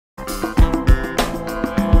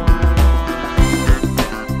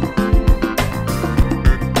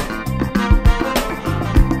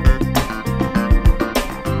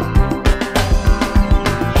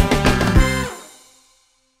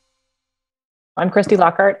I'm Christy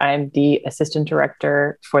Lockhart. I'm the Assistant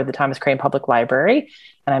Director for the Thomas Crane Public Library,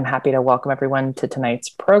 and I'm happy to welcome everyone to tonight's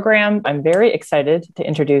program. I'm very excited to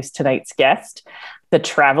introduce tonight's guest, the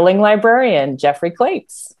Traveling Librarian, Jeff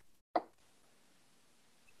Klapes.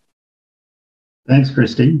 Thanks,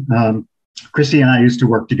 Christy. Christy and I used to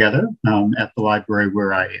work together at the library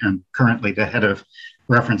where I am currently the head of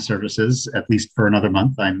reference services, at least for another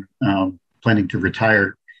month. I'm planning to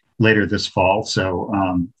retire later this fall, so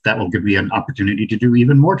that will give me an opportunity to do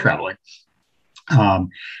even more traveling.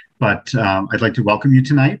 But I'd like to welcome you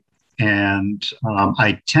tonight. And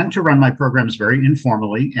I tend to run my programs very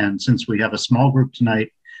informally. And since we have a small group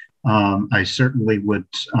tonight, I certainly would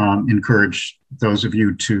encourage those of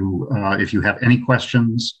you to, if you have any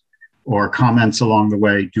questions or comments along the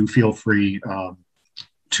way, do feel free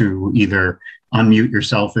to either unmute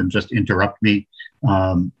yourself and just interrupt me,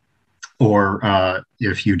 or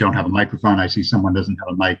if you don't have a microphone, I see someone doesn't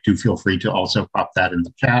have a mic, do feel free to also pop that in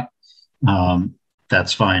the chat.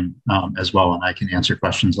 That's fine as well, and I can answer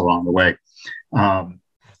questions along the way.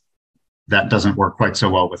 That doesn't work quite so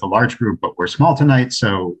well with a large group, but we're small tonight,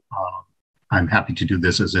 so I'm happy to do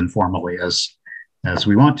this as informally as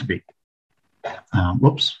we want to be.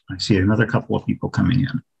 Whoops, I see another couple of people coming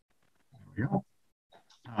in. There we go.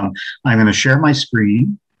 I'm going to share my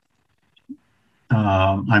screen.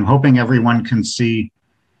 I'm hoping everyone can see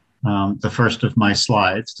the first of my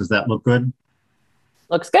slides. Does that look good?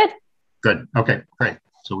 Looks good. Good. Okay, great.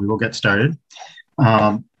 So we will get started.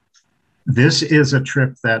 This is a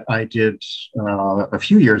trip that I did a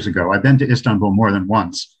few years ago. I've been to Istanbul more than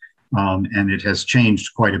once, and it has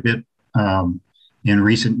changed quite a bit in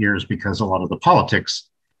recent years because a lot of the politics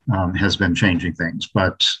has been changing things.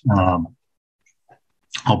 But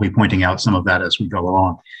I'll be pointing out some of that as we go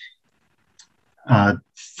along.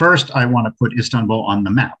 First, I want to put Istanbul on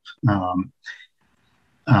the map.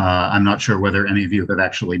 I'm not sure whether any of you have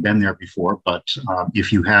actually been there before, but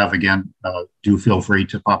if you have, again, do feel free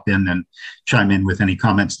to pop in and chime in with any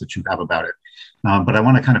comments that you have about it. But I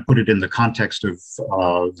want to kind of put it in the context of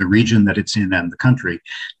the region that it's in and the country.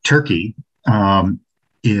 Turkey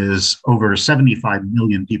is over 75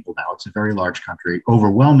 million people now. It's a very large country,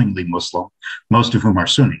 overwhelmingly Muslim, most of whom are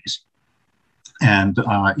Sunnis. And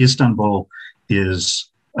Istanbul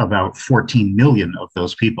is about 14 million of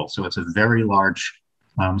those people. So it's a very large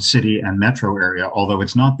city and metro area, although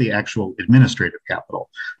it's not the actual administrative capital.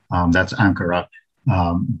 That's Ankara.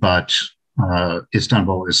 But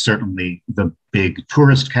Istanbul is certainly the big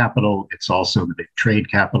tourist capital. It's also the big trade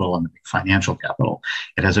capital and the big financial capital.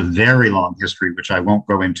 It has a very long history, which I won't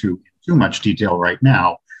go into in too much detail right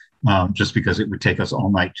now, just because it would take us all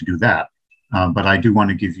night to do that. But I do want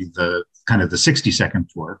to give you the kind of the 60-second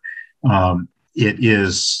tour. It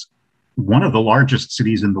is one of the largest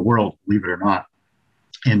cities in the world, believe it or not,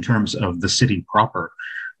 in terms of the city proper.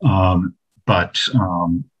 But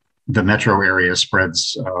the metro area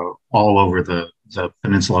spreads all over the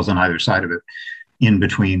peninsulas on either side of it, in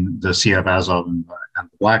between the Sea of Azov and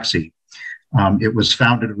the Black Sea. It was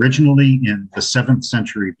founded originally in the 7th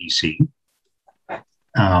century BC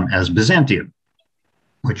as Byzantium,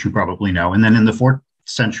 which you probably know. And then in the 4th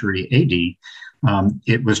century AD,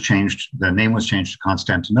 it was changed, the name was changed to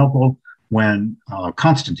Constantinople when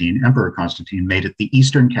Constantine, Emperor Constantine, made it the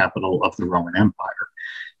eastern capital of the Roman Empire.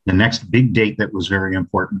 The next big date that was very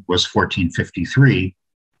important was 1453,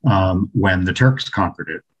 when the Turks conquered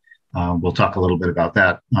it. We'll talk a little bit about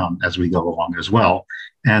that as we go along as well.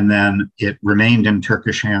 And then it remained in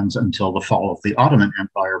Turkish hands until the fall of the Ottoman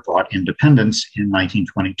Empire brought independence in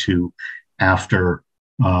 1922 after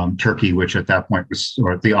Turkey, which at that point was,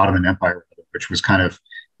 or the Ottoman Empire, which was kind of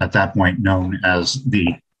at that point known as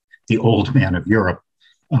the old man of Europe,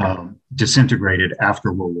 disintegrated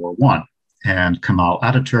after World War I. And Kemal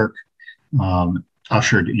Ataturk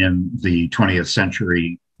ushered in the 20th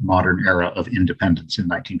century modern era of independence in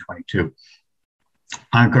 1922.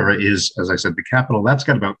 Ankara is, as I said, the capital. That's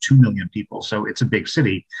got about 2 million people. So it's a big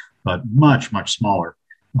city, but much, much smaller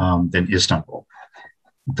than Istanbul.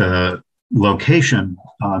 The location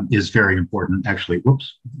is very important. Actually,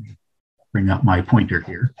 whoops, bring up my pointer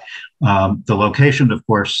here. The location, of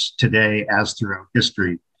course, today, as throughout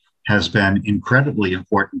history, has been incredibly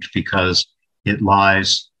important because it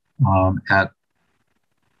lies at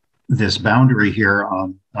this boundary here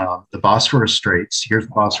on the Bosphorus Straits. Here's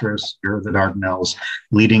the Bosphorus, here are the Dardanelles,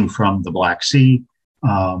 leading from the Black Sea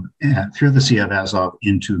and through the Sea of Azov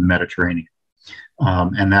into the Mediterranean.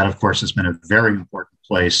 And that, of course, has been a very important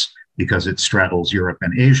place because it straddles Europe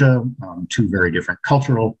and Asia, two very different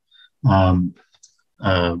cultural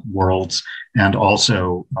worlds, and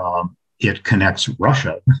also it connects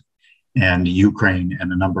Russia and Ukraine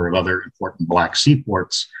and a number of other important Black Sea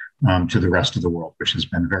ports to the rest of the world, which has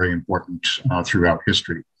been very important throughout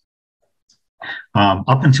history.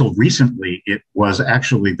 Up until recently, it was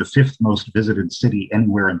actually the 5th most visited city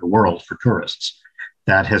anywhere in the world for tourists.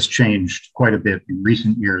 That has changed quite a bit in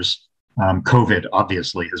recent years. COVID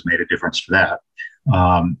obviously has made a difference to that,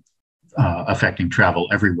 affecting travel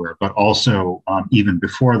everywhere. But also, even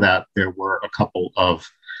before that, there were a couple of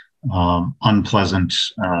unpleasant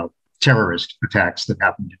terrorist attacks that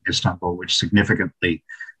happened in Istanbul, which significantly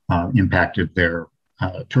impacted their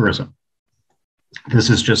tourism. This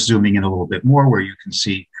is just zooming in a little bit more where you can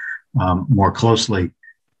see more closely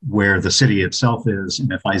where the city itself is.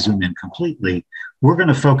 And if I zoom in completely, we're going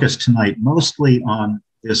to focus tonight mostly on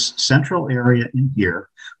this central area in here,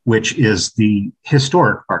 which is the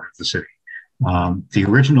historic part of the city. The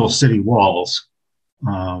original city walls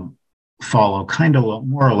follow kind of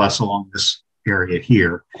more or less along this area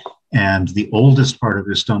here. And the oldest part of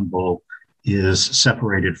Istanbul is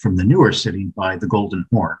separated from the newer city by the Golden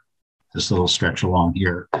Horn, this little stretch along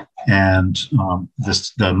here. And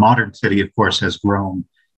the modern city, of course, has grown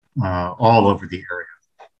all over the area.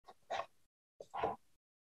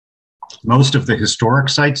 Most of the historic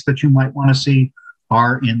sites that you might want to see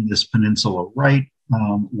are in this peninsula right,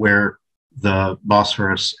 where the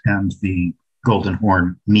Bosphorus and the Golden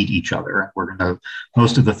Horn meet each other. We're going to,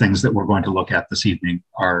 most of the things that we're going to look at this evening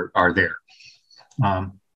are there.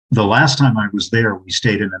 The last time I was there, we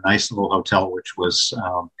stayed in a nice little hotel, which was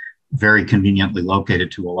very conveniently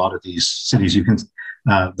located to a lot of these cities. You can,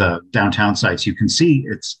 the downtown sites, you can see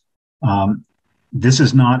it's, this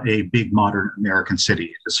is not a big modern American city.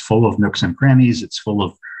 It is full of nooks and crannies. It's full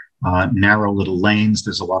of narrow little lanes.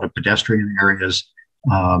 There's a lot of pedestrian areas.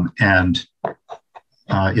 And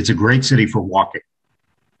it's a great city for walking.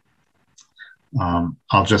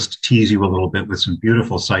 I'll just tease you a little bit with some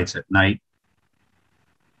beautiful sights at night.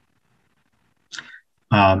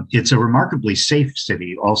 It's a remarkably safe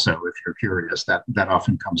city also, if you're curious, that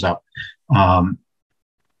often comes up.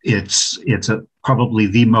 It's probably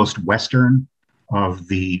the most Western of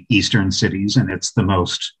the Eastern cities, and it's the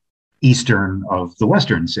most Eastern of the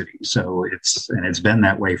Western cities. So it's been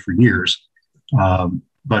that way for years.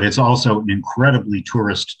 But it's also an incredibly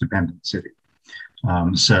tourist-dependent city.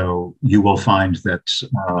 So you will find that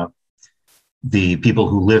the people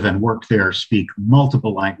who live and work there speak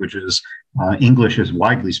multiple languages. English is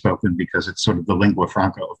widely spoken because it's sort of the lingua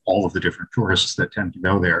franca of all of the different tourists that tend to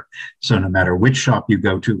go there. So no matter which shop you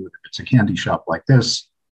go to, whether it's a candy shop like this,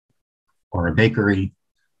 or a bakery,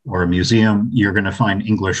 or a museum, you're going to find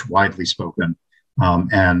English widely spoken.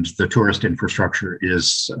 And the tourist infrastructure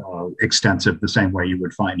is extensive the same way you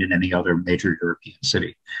would find in any other major European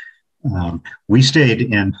city. We stayed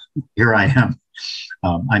in, here I am,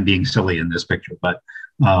 I'm being silly in this picture, but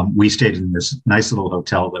we stayed in this nice little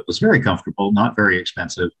hotel that was very comfortable, not very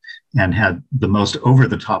expensive, and had the most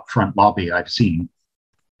over-the-top front lobby I've seen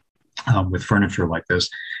with furniture like this.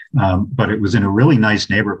 But it was in a really nice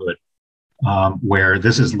neighborhood where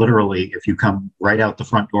this is literally, if you come right out the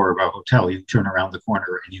front door of a hotel, you turn around the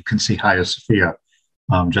corner and you can see Hagia Sophia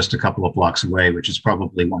just a couple of blocks away, which is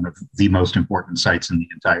probably one of the most important sites in the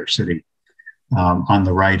entire city. On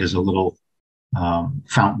the right is a little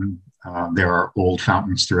fountain. There are old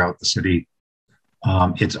fountains throughout the city.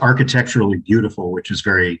 It's architecturally beautiful, which is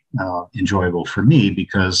very enjoyable for me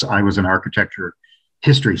because I was an architecture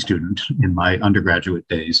history student in my undergraduate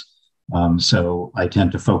days. So I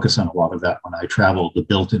tend to focus on a lot of that when I travel. The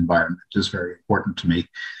built environment is very important to me.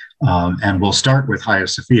 And we'll start with Hagia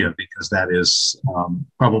Sophia because that is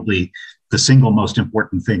probably the single most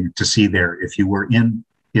important thing to see there. If you were in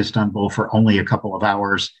Istanbul for only a couple of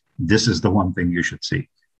hours, this is the one thing you should see.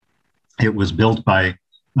 It was built by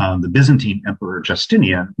the Byzantine Emperor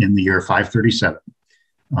Justinian in the year 537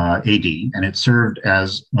 AD, and it served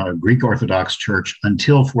as a Greek Orthodox church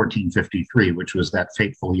until 1453, which was that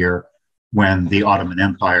fateful year when the Ottoman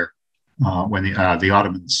Empire, when the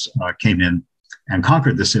Ottomans came in and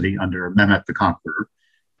conquered the city under Mehmet the Conqueror,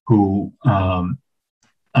 who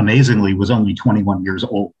amazingly was only 21 years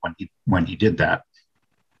old when he did that.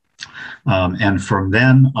 And from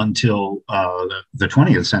then until the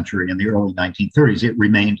 20th century, in the early 1930s, it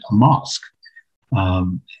remained a mosque.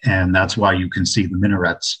 And that's why you can see the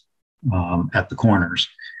minarets at the corners.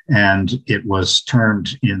 And it was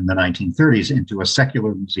turned in the 1930s into a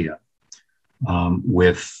secular museum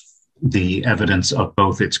with the evidence of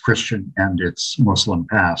both its Christian and its Muslim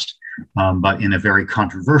past. But in a very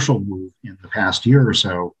controversial move in the past year or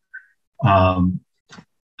so,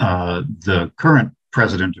 the current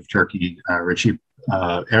president of Turkey, Recep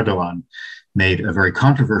Erdogan, made a very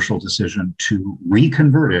controversial decision to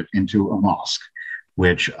reconvert it into a mosque,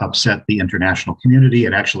 which upset the international community.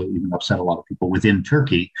 It actually even upset a lot of people within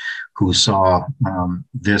Turkey who saw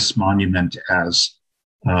this monument as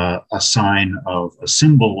a sign of a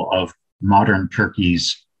symbol of modern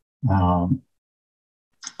Turkey's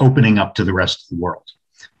opening up to the rest of the world.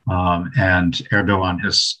 And Erdogan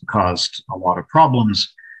has caused a lot of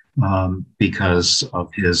problems because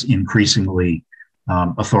of his increasingly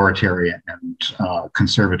authoritarian and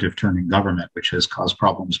conservative turning government, which has caused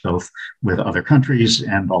problems both with other countries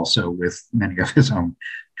and also with many of his own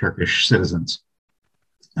Turkish citizens.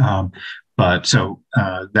 But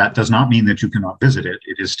that does not mean that you cannot visit it.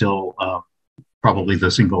 It is still probably the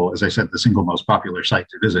single, as I said, the single most popular site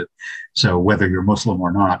to visit. So whether you're Muslim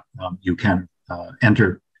or not, you can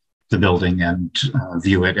enter the building and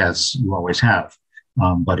view it as you always have.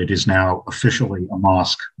 But it is now officially a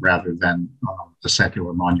mosque rather than a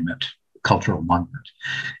secular monument, cultural monument.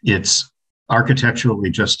 It's architecturally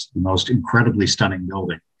just the most incredibly stunning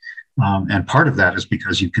building. And part of that is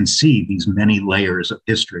because you can see these many layers of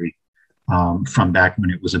history from back when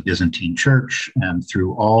it was a Byzantine church and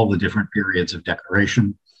through all the different periods of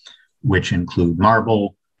decoration, which include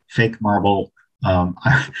marble, fake marble.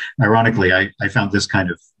 Ironically, I found this kind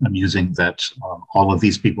of amusing that all of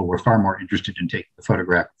these people were far more interested in taking the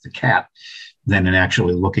photograph of the cat than in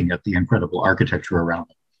actually looking at the incredible architecture around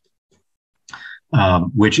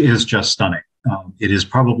them, which is just stunning. It is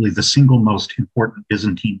probably the single most important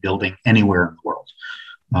Byzantine building anywhere in the world.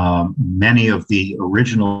 Many of the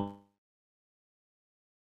original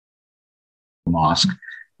mosque,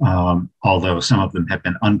 although some of them have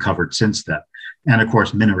been uncovered since then. And of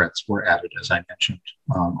course, minarets were added, as I mentioned,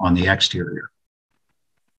 on the exterior.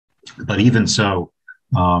 But even so,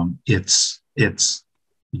 it's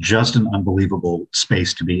just an unbelievable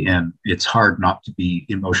space to be in. It's hard not to be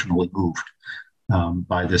emotionally moved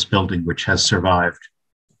by this building, which has survived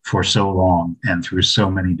for so long and through so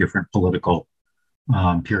many different political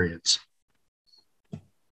periods.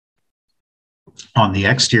 On the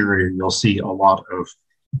exterior, you'll see a lot of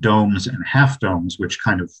domes and half domes, which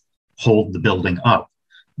kind of hold the building up.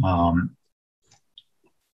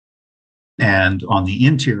 And on the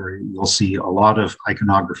interior, you'll see a lot of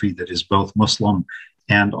iconography that is both Muslim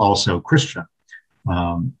and also Christian.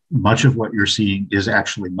 Much of what you're seeing is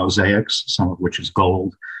actually mosaics, some of which is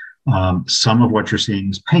gold. Some of what you're seeing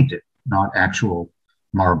is painted, not actual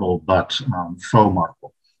marble, but faux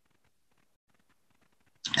marble.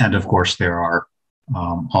 And of course, there are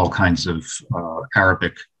all kinds of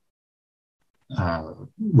Arabic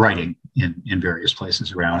writing in various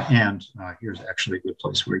places around. And here's actually a good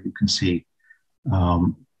place where you can see,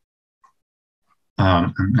 now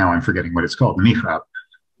I'm forgetting what it's called, the mihrab,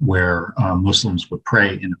 where Muslims would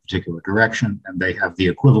pray in a particular direction, and they have the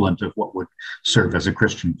equivalent of what would serve as a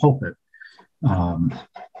Christian pulpit,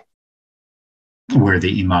 where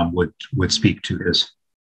the imam would speak to his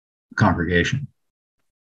congregation.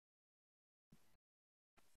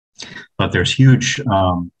 But there's huge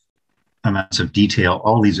amounts of detail,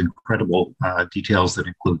 all these incredible details that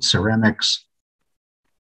include ceramics,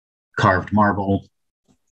 carved marble.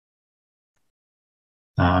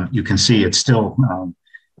 You can see it's still,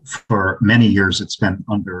 for many years, it's been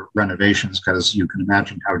under renovations because you can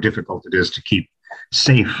imagine how difficult it is to keep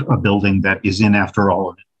safe a building that is in, after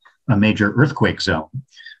all, a major earthquake zone,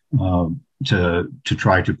 to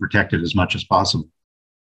try to protect it as much as possible.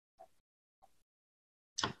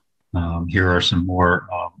 Here are some more,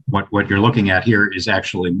 what you're looking at here is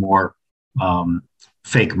actually more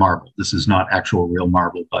fake marble. This is not actual real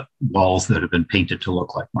marble, but walls that have been painted to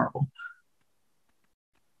look like marble.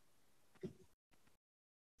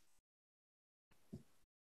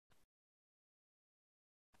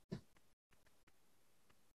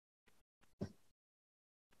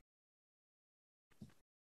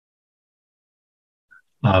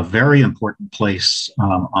 A very important place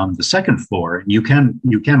on the second floor, and you can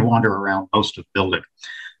wander around most of the building.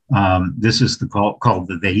 This is called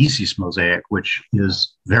the Veisis mosaic, which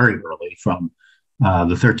is very early, from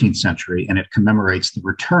the 13th century, and it commemorates the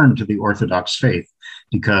return to the Orthodox faith,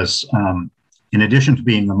 because in addition to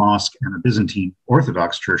being a mosque and a Byzantine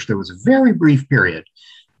Orthodox church, there was a very brief period,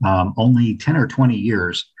 only 10 or 20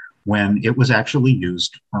 years, when it was actually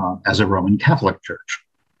used as a Roman Catholic church.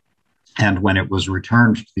 And when it was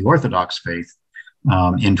returned to the Orthodox faith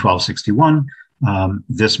in 1261,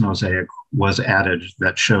 this mosaic was added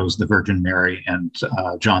that shows the Virgin Mary and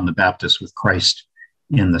John the Baptist with Christ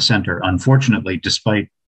in the center. Unfortunately, despite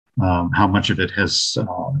how much of it is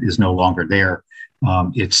no longer there,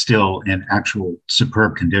 it's still in actual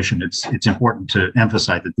superb condition. It's important to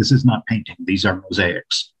emphasize that this is not painting; these are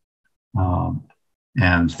mosaics.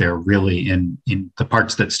 And they're really in the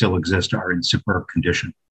parts that still exist are in superb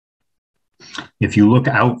condition. If you look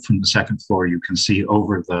out from the second floor, you can see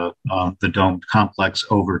over the domed complex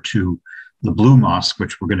over to the Blue Mosque,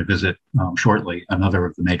 which we're going to visit shortly, another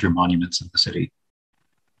of the major monuments in the city.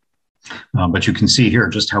 But you can see here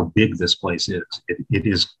just how big this place is. It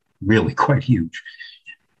is really quite huge.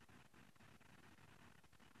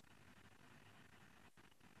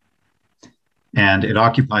 And it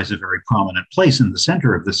occupies a very prominent place in the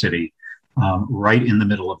center of the city, right in the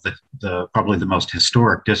middle of the probably the most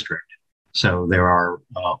historic district. So there are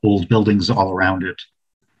old buildings all around it,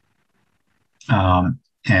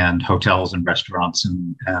 and hotels and restaurants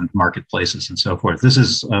and marketplaces and so forth. This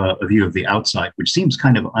is a view of the outside, which seems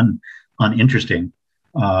kind of uninteresting.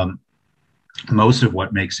 Most of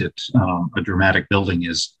what makes it a dramatic building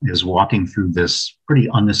is walking through this pretty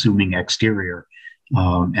unassuming exterior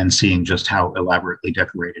and seeing just how elaborately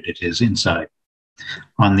decorated it is inside.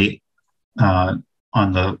 On the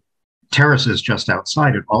terraces just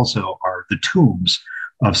outside it also are the tombs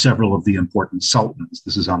of several of the important sultans.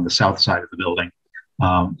 This is on the south side of the building.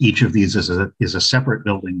 Each of these is a separate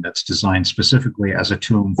building that's designed specifically as a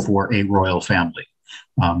tomb for a royal family.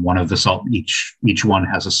 One of the sultan, each one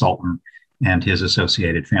has a sultan and his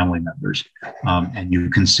associated family members. And you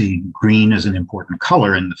can see green is an important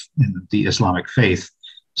color in the Islamic faith.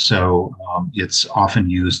 So it's often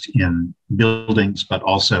used in buildings, but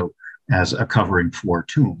also as a covering for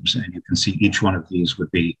tombs. And you can see each one of these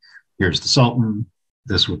would be, here's the sultan,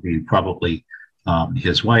 this would be probably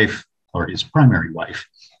his wife or his primary wife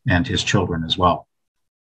and his children as well.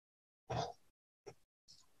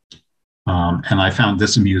 And I found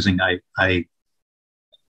this amusing.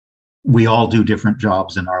 We all do different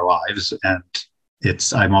jobs in our lives, and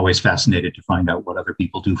I'm always fascinated to find out what other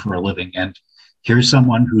people do for a living. And here's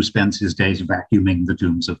someone who spends his days vacuuming the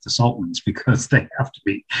tombs of the sultans because they have to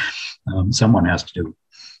be, someone has to do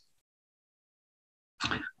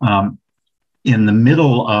it. In the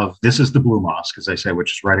middle of, this is the Blue Mosque, as I say,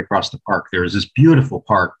 which is right across the park. There is this beautiful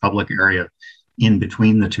park, public area in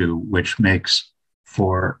between the two, which makes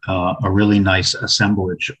for a really nice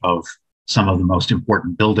assemblage of some of the most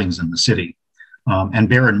important buildings in the city. And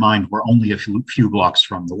bear in mind, we're only a few blocks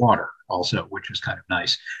from the water also, which is kind of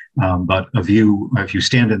nice. But if you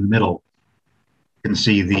stand in the middle, you can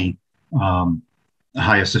see the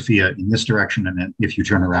Hagia Sophia in this direction. And then if you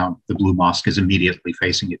turn around, the Blue Mosque is immediately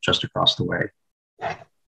facing it just across the way.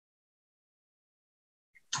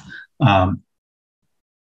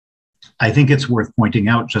 I think it's worth pointing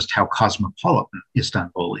out just how cosmopolitan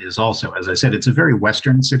Istanbul is also. As I said, it's a very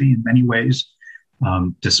Western city in many ways,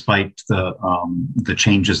 despite the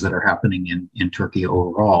changes that are happening in Turkey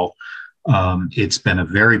overall. It's been a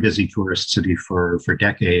very busy tourist city for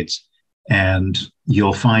decades, and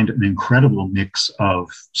you'll find an incredible mix of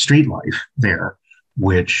street life there,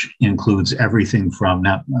 which includes everything from,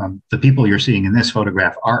 now, the people you're seeing in this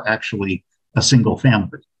photograph are actually a single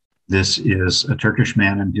family. This is a Turkish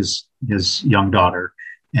man and his young daughter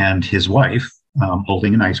and his wife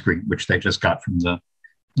holding an ice cream, which they just got from the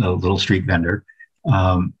little street vendor,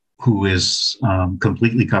 who is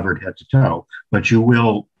completely covered head to toe. But you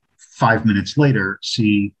will, 5 minutes later,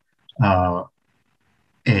 see a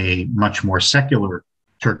much more secular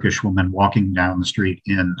Turkish woman walking down the street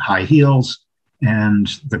in high heels and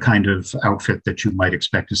the kind of outfit that you might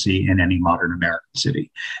expect to see in any modern American city.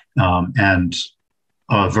 And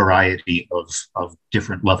a variety of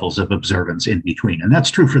different levels of observance in between. And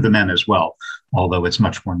that's true for the men as well, although it's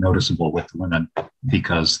much more noticeable with the women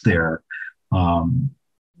because their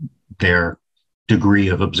degree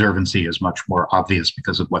of observancy is much more obvious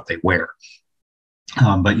because of what they wear.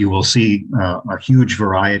 But you will see a huge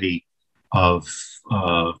variety of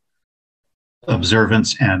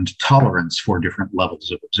observance and tolerance for different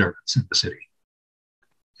levels of observance in the city.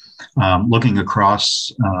 Looking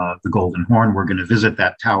across the Golden Horn, we're going to visit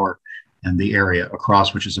that tower and the area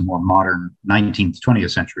across, which is a more modern 19th,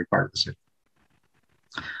 20th century part of the city.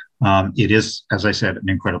 It is, as I said, an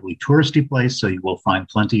incredibly touristy place, so you will find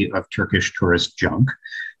plenty of Turkish tourist junk.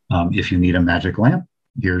 If you need a magic lamp,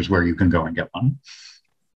 here's where you can go and get one.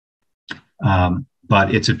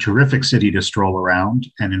 But it's a terrific city to stroll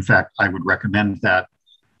around. And in fact, I would recommend that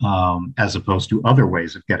as opposed to other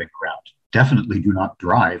ways of getting around. Definitely do not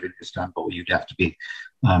drive in Istanbul. You'd have to be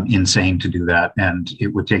insane to do that, and it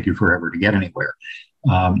would take you forever to get anywhere.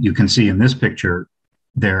 You can see in this picture,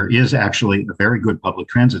 there is actually a very good public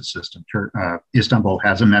transit system. Istanbul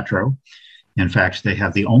has a metro. In fact, they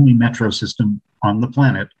have the only metro system on the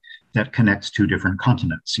planet that connects two different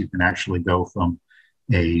continents. You can actually go from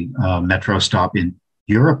a metro stop in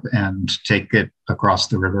Europe and take it across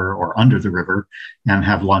the river or under the river and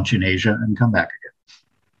have lunch in Asia and come back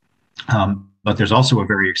again. But there's also a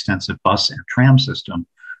very extensive bus and tram system,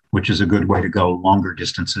 which is a good way to go longer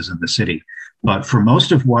distances in the city. But for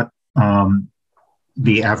most of what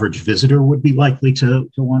the average visitor would be likely to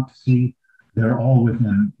want to see, they're all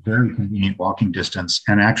within very convenient walking distance.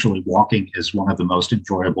 And actually, walking is one of the most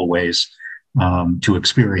enjoyable ways to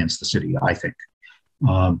experience the city, I think.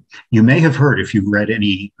 You may have heard, if you've read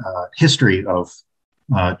any history of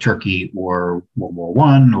Turkey or World War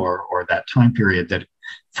I or that time period, that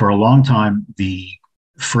for a long time, the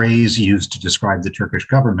phrase used to describe the Turkish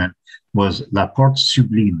government was La Porte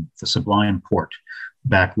Sublime, the sublime port,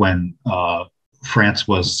 back when France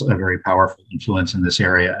was a very powerful influence in this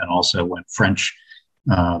area, and also when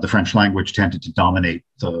the French language tended to dominate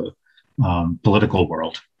the political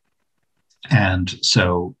world. And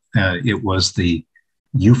so it was the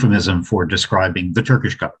euphemism for describing the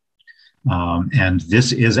Turkish government. And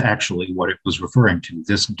this is actually what it was referring to.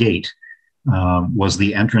 This gate was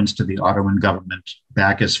the entrance to the Ottoman government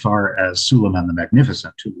back as far as Suleiman the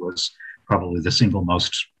Magnificent, who was probably the single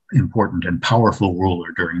most important and powerful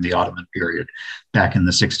ruler during the Ottoman period back in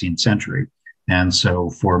the 16th century. And so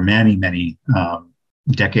for many, many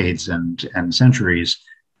decades and centuries,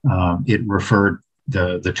 it referred,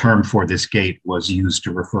 the term for this gate was used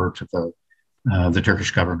to refer to the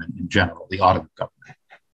Turkish government in general, the Ottoman government.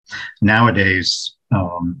 Nowadays,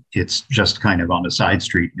 it's just kind of on a side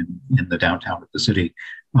street in the downtown of the city,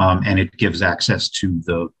 and it gives access to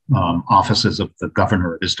the offices of the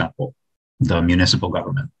governor of Istanbul, the municipal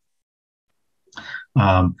government.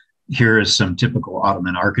 Here is some typical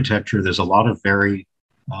Ottoman architecture. There's a lot of very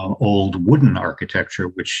old wooden architecture,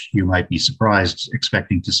 which you might be surprised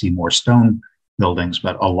expecting to see more stone buildings,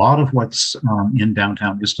 but a lot of what's in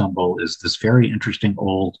downtown Istanbul is this very interesting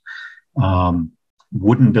old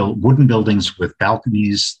wooden buildings with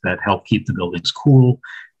balconies that help keep the buildings cool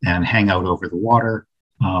and hang out over the water.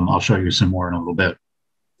 I'll show you some more in a little bit.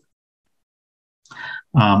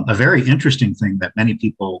 A very interesting thing that many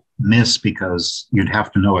people miss because you'd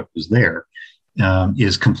have to know it was there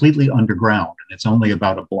is completely underground, and it's only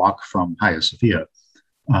about a block from Hagia Sophia.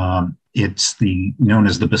 It's known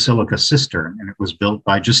as the Basilica Cistern, and it was built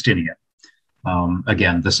by Justinian,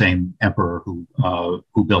 again, the same emperor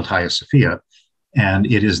who built Hagia Sophia. And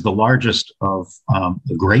it is the largest of a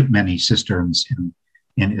great many cisterns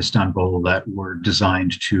in Istanbul that were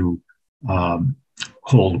designed to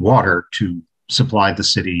hold water to supply the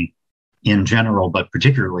city in general, but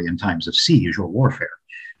particularly in times of siege or warfare.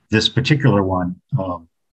 This particular one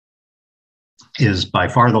is by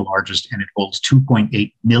far the largest, and it holds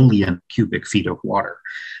 2.8 million cubic feet of water.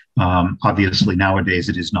 Obviously, nowadays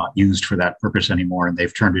it is not used for that purpose anymore, and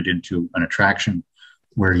they've turned it into an attraction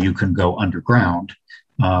where you can go underground.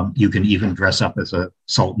 You can even dress up as a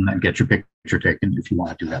sultan and get your picture taken if you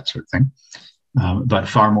want to do that sort of thing. But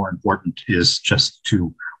far more important is just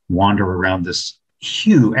to wander around this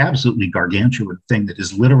huge, absolutely gargantuan thing that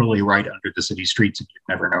is literally right under the city streets, and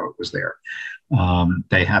you'd never know it was there.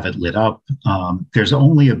 They have it lit up. There's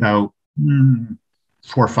only about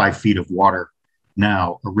 4 or 5 feet of water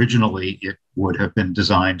now. Originally, it would have been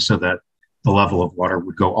designed so that the level of water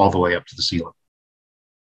would go all the way up to the ceiling.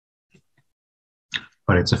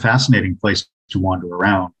 But it's a fascinating place to wander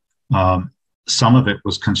around. Some of it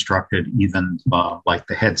was constructed, even like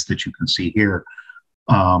the heads that you can see here,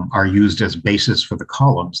 are used as bases for the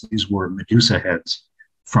columns. These were Medusa heads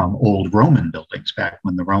from old Roman buildings back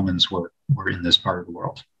when the Romans were in this part of the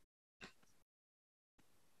world.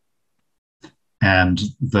 And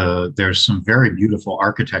there's some very beautiful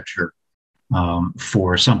architecture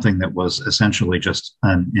for something that was essentially just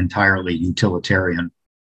an entirely utilitarian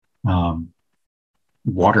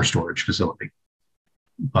water storage facility.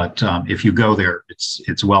 But if you go there,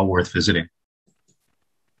 it's well worth visiting.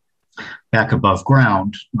 Back above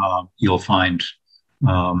ground, you'll find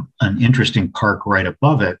an interesting park right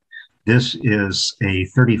above it. This is a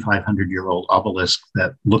 3,500-year-old obelisk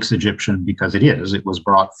that looks Egyptian because it is. It was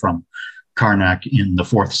brought from Karnak in the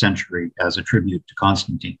 4th century as a tribute to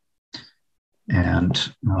Constantine.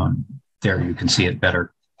 And there you can see it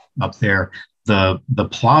better up there. The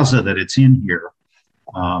plaza that it's in here,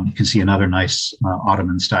 you can see another nice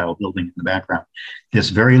Ottoman-style building in the background. This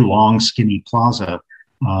very long, skinny plaza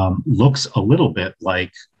looks a little bit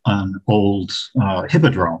like an old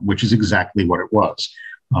hippodrome, which is exactly what it was.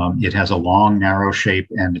 It has a long, narrow shape,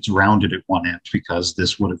 and it's rounded at one end because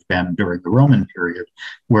this would have been during the Roman period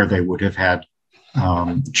where they would have had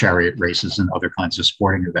chariot races and other kinds of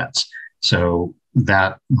sporting events. So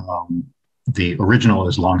that the original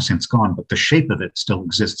is long since gone, but the shape of it still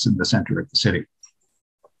exists in the center of the city.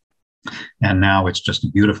 And now it's just a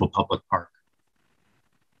beautiful public park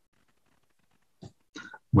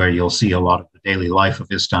where you'll see a lot of the daily life of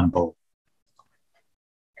Istanbul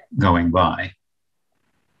going by.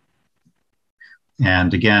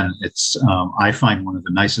 And again, it's I find one of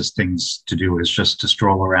the nicest things to do is just to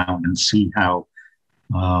stroll around and see how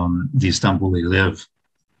the Istanbuli live.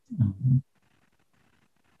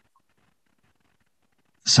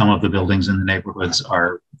 Some of the buildings in the neighborhoods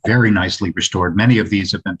are very nicely restored. Many of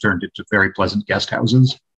these have been turned into very pleasant guest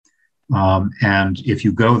houses. And if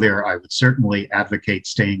you go there, I would certainly advocate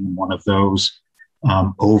staying in one of those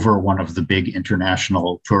over one of the big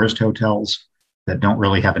international tourist hotels that don't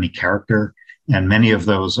really have any character. And many of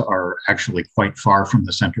those are actually quite far from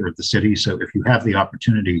the center of the city. So if you have the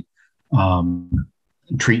opportunity,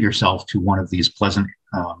 treat yourself to one of these pleasant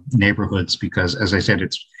neighborhoods, because as I said,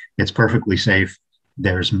 it's perfectly safe.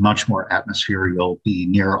 There's much more atmosphere. You'll be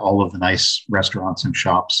near all of the nice restaurants and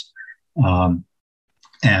shops.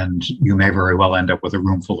 And you may very well end up with a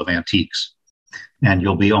room full of antiques. And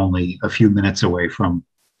you'll be only a few minutes away from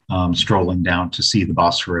strolling down to see the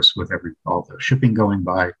Bosphorus with all the shipping going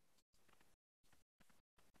by.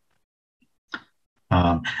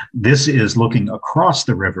 This is looking across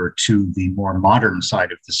the river to the more modern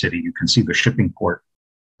side of the city. You can see the shipping port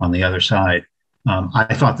on the other side.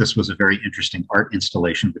 I thought this was a very interesting art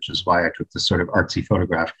installation, which is why I took this sort of artsy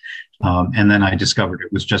photograph. And then I discovered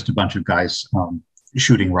it was just a bunch of guys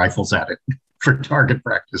shooting rifles at it for target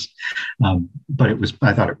practice. But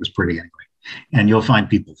I thought it was pretty anyway. And you'll find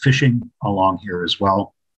people fishing along here as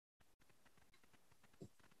well.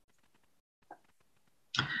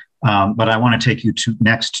 But I want to take you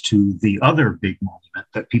next to the other big monument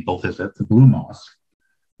that people visit, the Blue Mosque,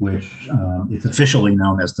 which is officially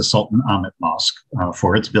known as the Sultan Ahmet Mosque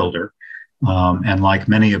for its builder. And like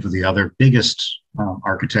many of the other biggest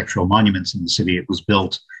architectural monuments in the city, it was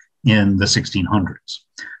built in the 1600s.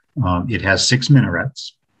 It has 6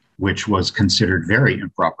 minarets, which was considered very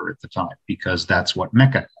improper at the time because that's what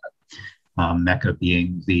Mecca had, Mecca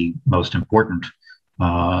being the most important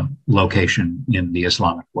location in the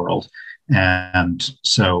Islamic world. And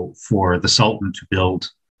so for the Sultan to build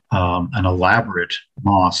an elaborate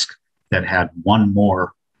mosque that had one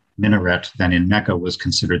more minaret than in Mecca was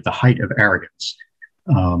considered the height of arrogance.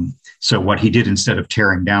 So what he did, instead of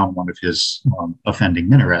tearing down one of his offending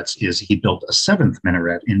minarets, is he built a 7th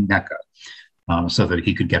minaret in Mecca so that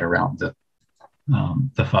he could get around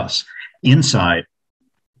the fuss. Inside,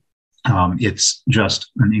 it's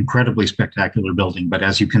just an incredibly spectacular building, but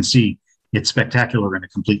as you can see, it's spectacular in a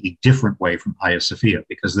completely different way from Hagia Sophia,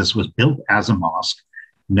 because this was built as a mosque,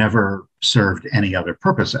 never served any other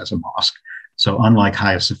purpose as a mosque. So unlike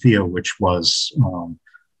Hagia Sophia, which was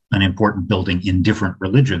an important building in different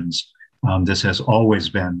religions, this has always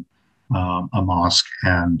been a mosque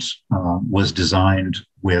and was designed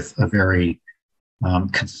with a very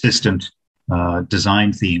consistent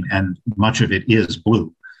design theme, and much of it is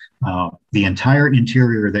blue. The entire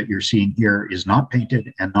interior that you're seeing here is not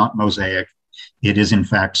painted and not mosaic. It is, in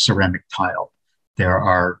fact, ceramic tile. There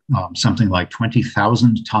are something like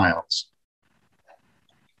 20,000 tiles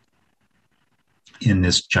in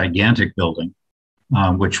this gigantic building,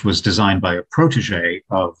 which was designed by a protege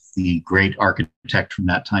of the great architect from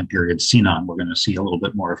that time period, Sinan. We're going to see a little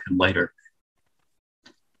bit more of him later.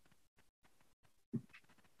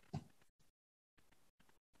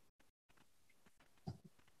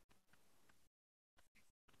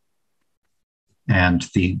 And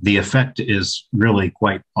the effect is really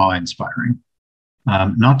quite awe-inspiring.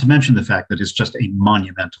 Not to mention the fact that it's just a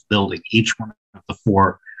monumental building. Each one of the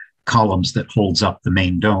 4 columns that holds up the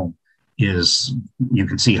main dome is, you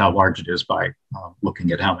can see how large it is by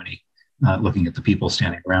looking at looking at the people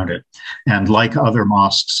standing around it. And like other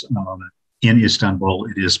mosques in Istanbul,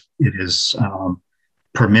 it is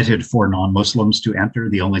permitted for non-Muslims to enter.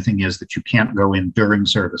 The only thing is that you can't go in during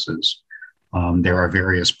services. There are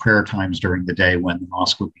various prayer times during the day when the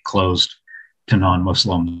mosque would be closed to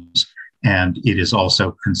non-Muslims. And it is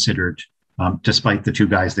also considered, despite the 2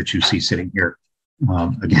 guys that you see sitting here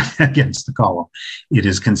against the column, it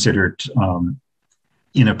is considered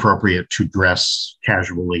inappropriate to dress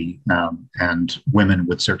casually, and women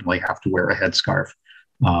would certainly have to wear a headscarf,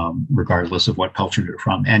 regardless of what culture you're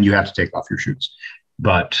from, and you have to take off your shoes.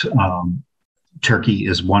 But Turkey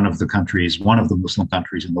is one of the Muslim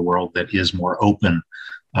countries in the world that is more open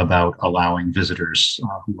about allowing visitors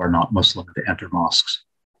who are not Muslim to enter mosques.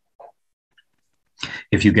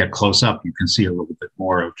 If you get close up, you can see a little bit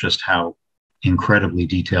more of just how incredibly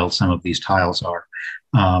detailed some of these tiles are.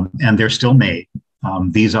 And they're still made.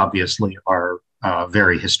 These obviously are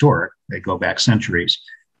very historic. They go back centuries.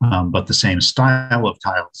 but the same style of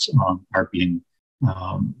tiles are being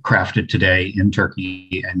crafted today in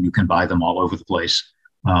Turkey, and you can buy them all over the place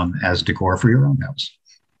as decor for your own house.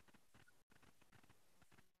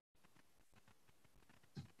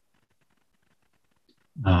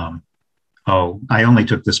 Oh, I only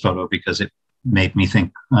took this photo because it made me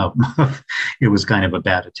think it was kind of a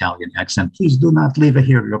bad Italian accent. Please do not leave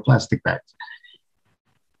here your plastic bags.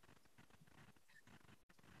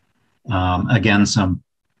 Again, some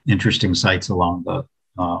interesting sights along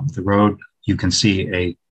the road. You can see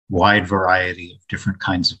a wide variety of different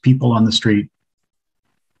kinds of people on the street.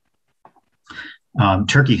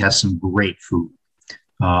 Turkey has some great food.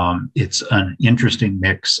 It's an interesting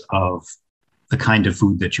mix of the kind of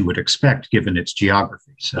food that you would expect given its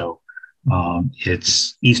geography. So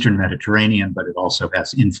it's Eastern Mediterranean, but it also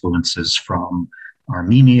has influences from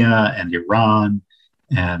Armenia and Iran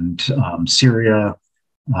and Syria,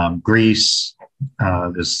 Greece.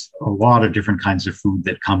 There's a lot of different kinds of food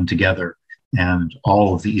that come together, and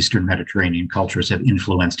all of the Eastern Mediterranean cultures have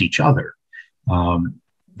influenced each other.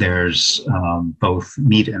 There's both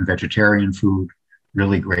meat and vegetarian food,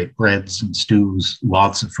 really great breads and stews,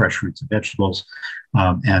 lots of fresh fruits and vegetables,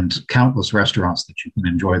 and countless restaurants that you can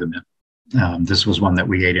enjoy them in. This was one that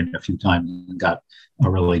we ate in a few times and got a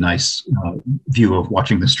really nice view of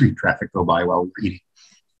watching the street traffic go by while we were eating.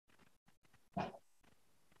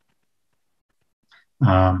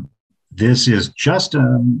 This is just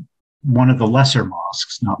one of the lesser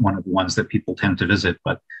mosques, not one of the ones that people tend to visit,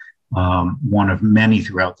 but one of many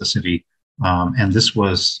throughout the city. And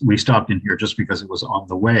we stopped in here just because it was on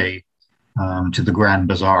the way to the Grand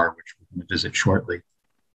Bazaar, which we're going to visit shortly.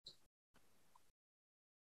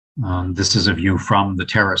 This is a view from the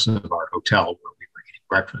terrace of our hotel where we were eating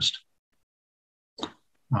breakfast.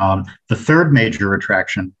 The third major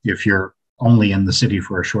attraction, if you're only in the city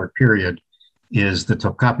for a short period, is the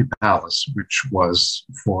Topkapi Palace, which was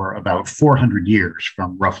for about 400 years,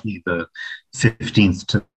 from roughly the 15th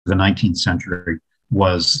to the 19th century,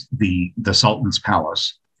 was the Sultan's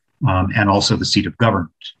palace and also the seat of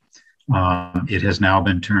government. It has now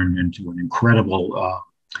been turned into an incredible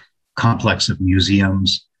complex of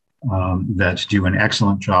museums that do an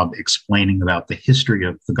excellent job explaining about the history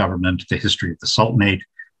of the government, the history of the Sultanate,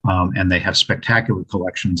 and they have spectacular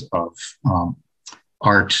collections of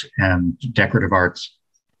art and decorative arts.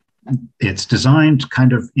 It's designed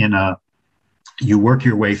kind of you work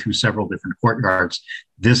your way through several different courtyards.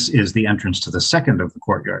 This is the entrance to the second of the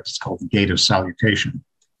courtyards. It's called the Gate of Salutation.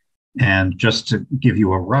 And just to give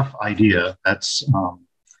you a rough idea, that's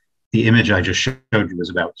the image I just showed you is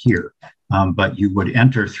about here. But you would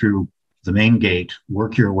enter through the main gate,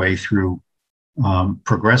 work your way through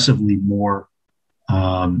progressively more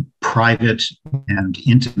private and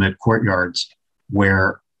intimate courtyards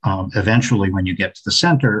where eventually when you get to the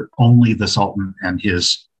center, only the Sultan and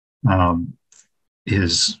his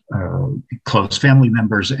close family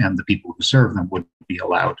members and the people who serve them would be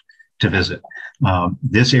allowed to visit.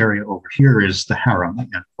 This area over here is the harem,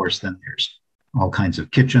 and of course then there's all kinds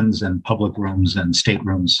of kitchens and public rooms and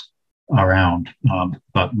staterooms around,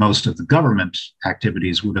 but most of the government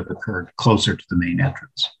activities would have occurred closer to the main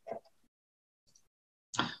entrance.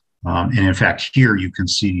 And in fact, here you can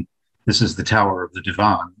see this is the Tower of the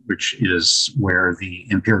Divan, which is where the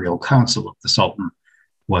Imperial Council of the Sultan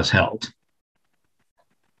was held.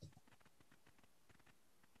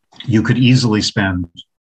 You could easily spend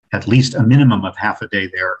at least a minimum of half a day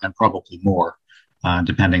there and probably more,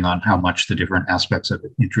 depending on how much the different aspects of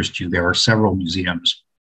it interest you. There are several museums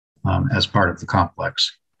as part of the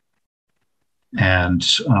complex. And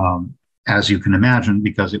as you can imagine,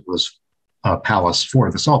 because it was a palace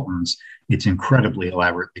for the sultans, it's incredibly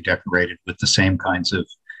elaborately decorated with the same kinds of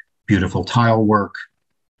beautiful tile work,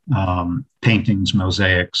 paintings,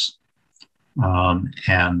 mosaics,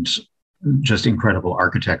 and just incredible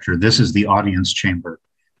architecture. This is the audience chamber,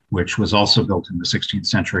 which was also built in the 16th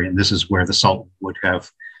century. And this is where the Sultan would have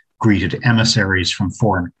greeted emissaries from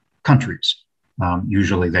foreign countries.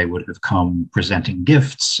 Usually they would have come presenting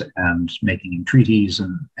gifts and making entreaties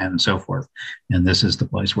and so forth. And this is the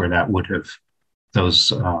place where that would have,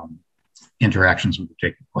 those interactions would have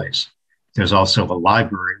taken place. There's also a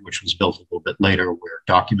library, which was built a little bit later, where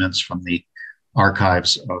documents from the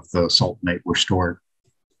archives of the Sultanate were stored.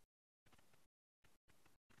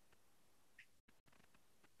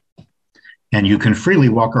 And you can freely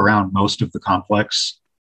walk around most of the complex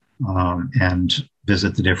and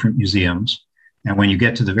visit the different museums. And when you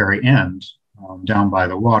get to the very end, down by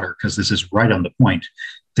the water, because this is right on the point,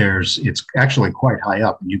 it's actually quite high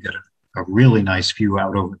up, and you get a really nice view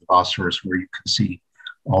out over the Bosphorus where you can see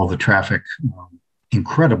all the traffic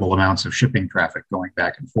incredible amounts of shipping traffic going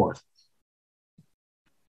back and forth.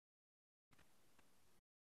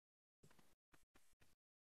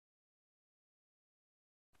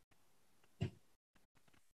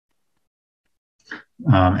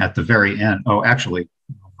 At the very end, oh, actually,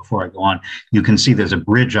 before I go on, you can see there's a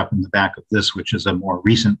bridge up in the back of this, which is a more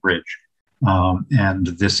recent bridge. And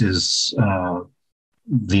this is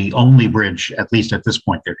the only bridge, at least at this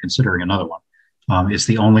point, they're considering another one. It's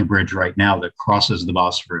the only bridge right now that crosses the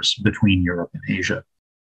Bosphorus between Europe and Asia,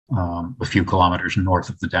 a few kilometers north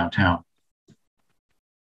of the downtown.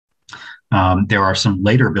 There are some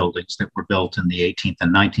later buildings that were built in the 18th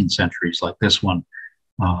and 19th centuries, like this one,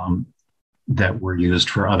 that were used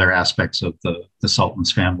for other aspects of the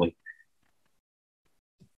Sultan's family.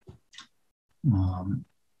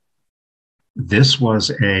 This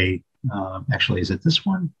was actually, is it this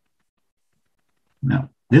one? No,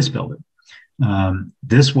 this building.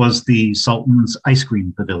 This was the Sultan's ice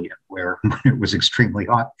cream pavilion, where when it was extremely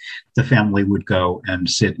hot, the family would go and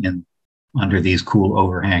sit under these cool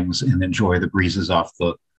overhangs and enjoy the breezes off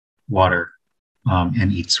the water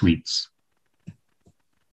and eat sweets.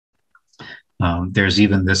 There's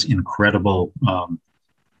even this incredible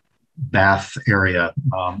bath area,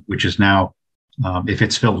 which is now, if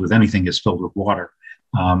it's filled with anything, is filled with water.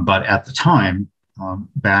 But at the time,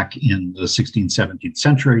 back in the 16th, 17th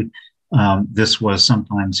century, this was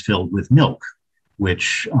sometimes filled with milk,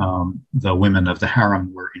 which the women of the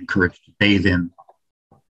harem were encouraged to bathe in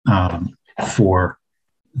for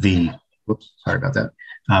the, whoops, sorry about that,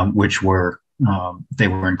 which were, they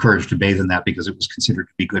were encouraged to bathe in that because it was considered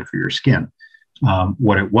to be good for your skin.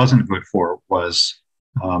 What it wasn't good for was,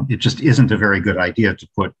 it just isn't a very good idea to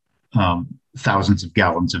put thousands of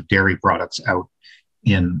gallons of dairy products out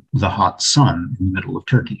in the hot sun in the middle of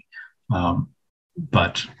Turkey.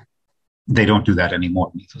 But they don't do that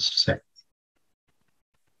anymore, needless to say.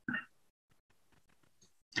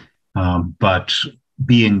 But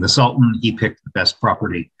being the Sultan, he picked the best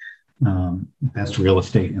property, best real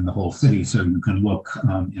estate in the whole city. So you can look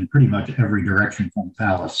in pretty much every direction from the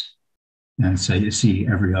palace and see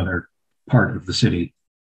every other part of the city,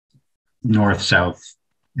 north, south,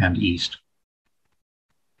 and east.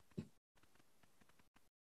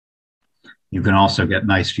 You can also get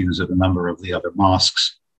nice views of a number of the other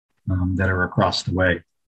mosques that are across the way.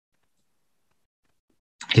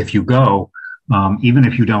 If you go, even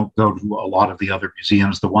if you don't go to a lot of the other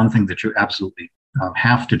museums, the one thing that you absolutely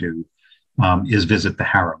have to do is visit the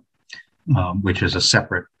harem, which is a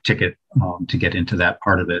separate ticket to get into that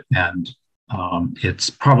part of it. And it's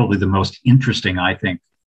probably the most interesting, I think,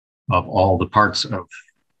 of all the parts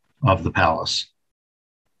of the palace.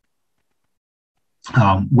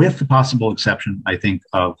 With the possible exception, I think,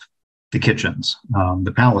 of the kitchens.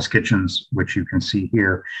 The palace kitchens, which you can see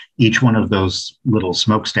here, each one of those little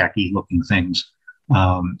smokestacky looking things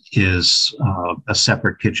is a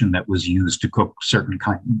separate kitchen that was used to cook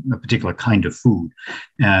a particular kind of food.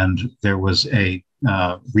 And there was a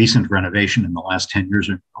recent renovation in the last 10 years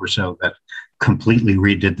or so that completely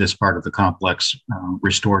redid this part of the complex,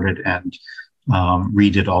 restored it, and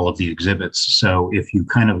redid all of the exhibits. So if you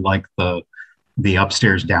kind of like the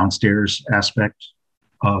upstairs downstairs aspect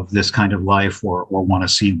of this kind of life, or want to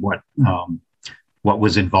see what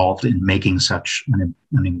was involved in making such an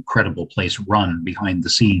incredible place run behind the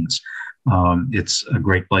scenes, it's a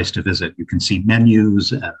great place to visit. You can see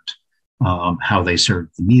menus and how they serve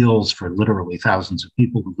the meals for literally thousands of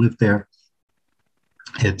people who live there.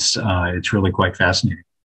 It's really quite fascinating.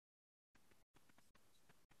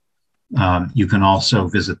 You can also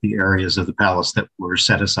visit the areas of the palace that were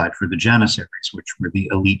set aside for the janissaries, which were the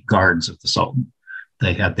elite guards of the Sultan.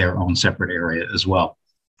 They had their own separate area as well,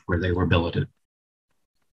 where they were billeted.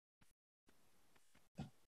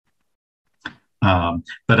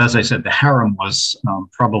 But as I said, the harem was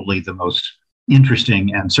probably the most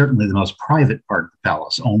interesting and certainly the most private part of the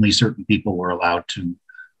palace. Only certain people were allowed to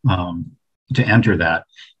enter that.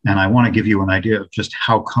 And I want to give you an idea of just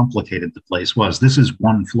how complicated the place was. This is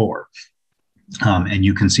one floor. And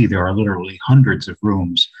you can see there are literally hundreds of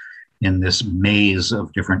rooms in this maze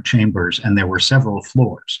of different chambers, and there were several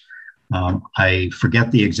floors. I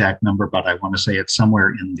forget the exact number, but I want to say it's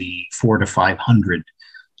somewhere in the 400 to 500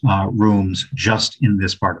 rooms just in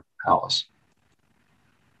this part of the palace.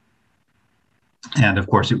 And of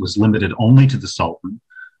course, it was limited only to the Sultan,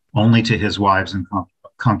 only to his wives and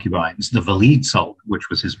concubines, the Valid Sultan, which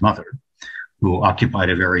was his mother, who occupied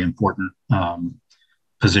a very important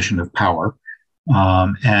position of power,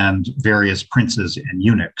 and various princes and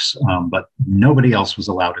eunuchs, but nobody else was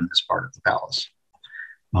allowed in this part of the palace.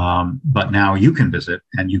 But now you can visit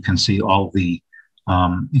and you can see all the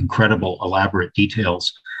incredible, elaborate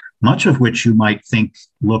details, much of which you might think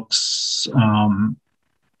looks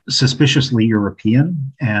suspiciously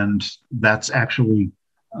European, and that's actually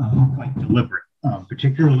quite deliberate,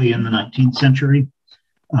 particularly in the 19th century.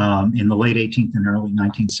 In the late 18th and early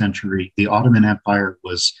 19th century, the Ottoman Empire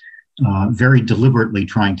was very deliberately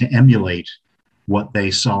trying to emulate what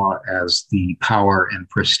they saw as the power and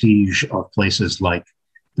prestige of places like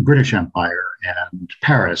the British Empire and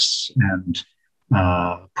Paris and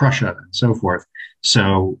Prussia and so forth.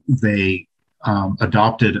 So they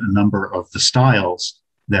adopted a number of the styles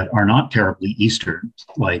that are not terribly Eastern,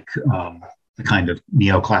 like the kind of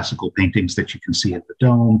neoclassical paintings that you can see at the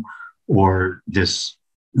Dome, or this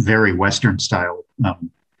very Western style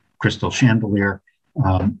crystal chandelier.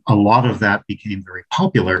 A lot of that became very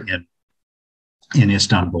popular in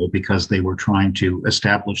Istanbul because they were trying to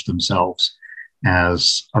establish themselves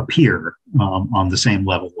as a peer on the same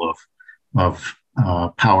level of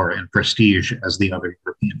power and prestige as the other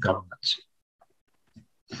European governments.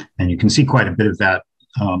 And you can see quite a bit of that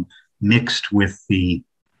mixed with the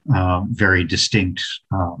very distinct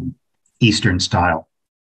Eastern style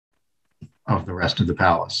of the rest of the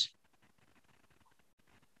palace.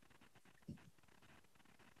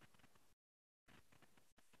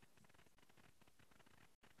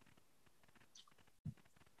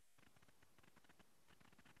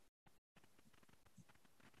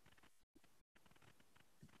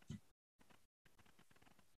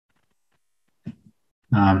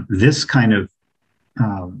 This kind of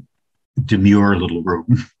demure little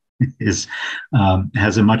room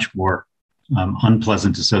has a much more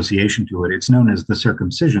unpleasant association to it. It's known as the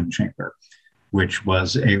circumcision chamber, which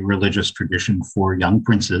was a religious tradition for young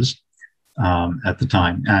princes at the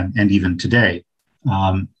time, and even today.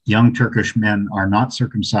 Young Turkish men are not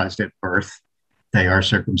circumcised at birth. They are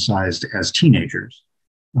circumcised as teenagers.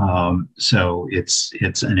 So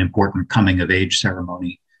it's an important coming of age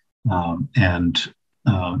ceremony. And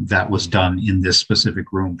that was done in this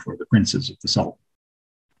specific room for the princes of the Sultan.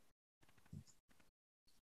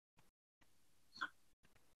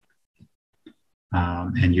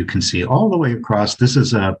 And you can see all the way across. This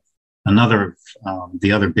is another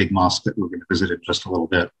the other big mosque that we're going to visit in just a little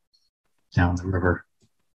bit down the river.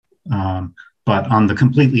 But on the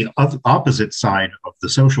completely opposite side of the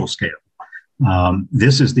social scale,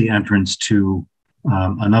 this is the entrance to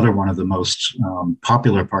another one of the most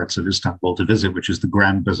popular parts of Istanbul to visit, which is the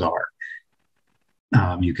Grand Bazaar.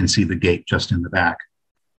 You can see the gate just in the back.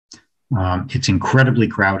 It's incredibly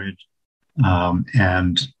crowded,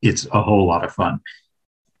 and it's a whole lot of fun.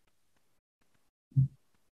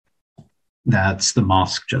 That's the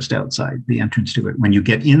mosque just outside the entrance to it. When you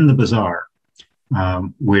get in the bazaar,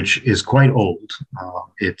 which is quite old,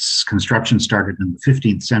 its construction started in the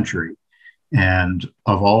 15th century. And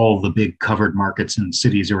of all the big covered markets in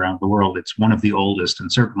cities around the world, it's one of the oldest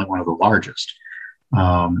and certainly one of the largest.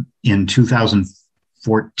 In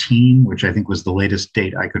 2014, which I think was the latest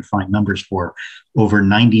date I could find numbers for, over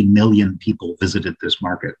 90 million people visited this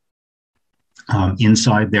market.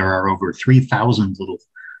 Inside, there are over 3,000 little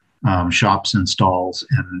shops and stalls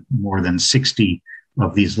and more than 60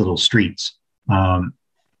 of these little streets.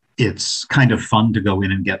 It's kind of fun to go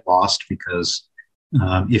in and get lost because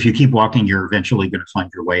if you keep walking, you're eventually going to find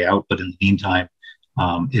your way out. But in the meantime,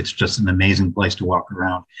 it's just an amazing place to walk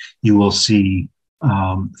around. You will see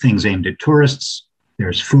things aimed at tourists.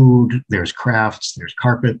 There's food, there's crafts, there's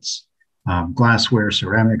carpets, glassware,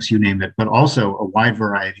 ceramics, you name it, but also a wide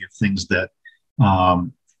variety of things that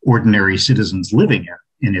ordinary citizens living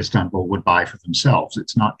in Istanbul would buy for themselves.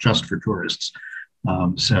 It's not just for tourists.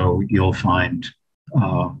 So you'll find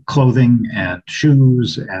clothing and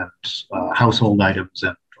shoes and household items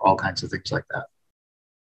and all kinds of things like that.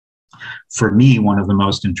 For me, one of the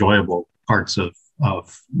most enjoyable parts of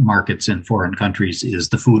markets in foreign countries is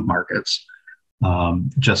the food markets,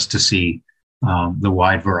 just to see the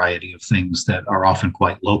wide variety of things that are often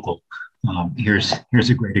quite local. Here's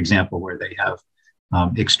a great example where they have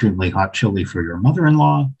extremely hot chili for your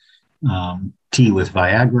mother-in-law, tea with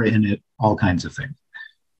Viagra in it, all kinds of things.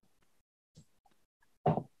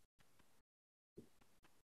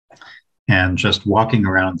 And just walking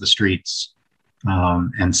around the streets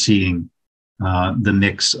and seeing the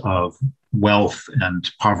mix of wealth and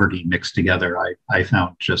poverty mixed together, I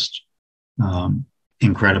found just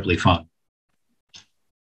incredibly fun.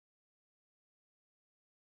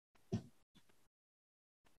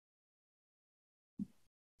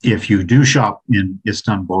 If you do shop in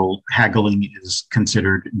Istanbul, haggling is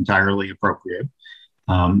considered entirely appropriate.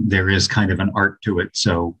 There is kind of an art to it,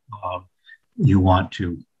 so you want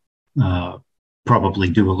to probably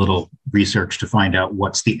do a little research to find out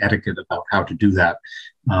what's the etiquette about how to do that.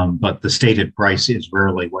 But the stated price is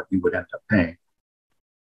rarely what you would end up paying.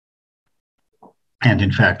 And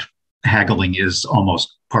in fact, haggling is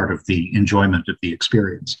almost part of the enjoyment of the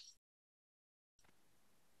experience.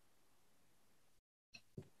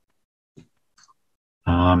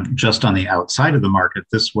 Just on the outside of the market,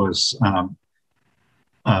 this was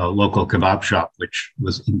a local kebab shop, which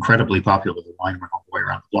was incredibly popular. The line went all the way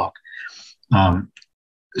around the block.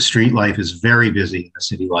 Street life is very busy in a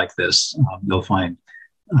city like this. You'll find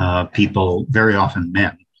people, very often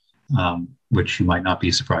men, which you might not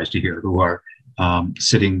be surprised to hear, who are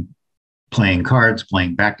sitting, playing cards,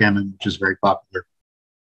 playing backgammon, which is very popular,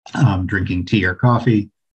 drinking tea or coffee,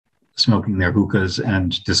 smoking their hookahs,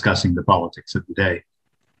 and discussing the politics of the day.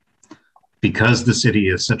 Because the city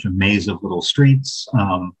is such a maze of little streets,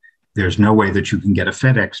 there's no way that you can get a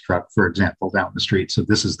FedEx truck, for example, down the street. So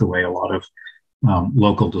this is the way a lot of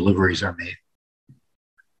local deliveries are made.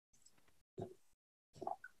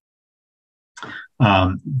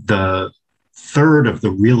 The third of the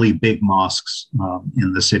really big mosques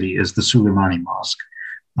in the city is the Suleimani Mosque,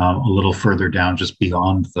 a little further down, just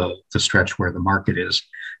beyond the stretch where the market is.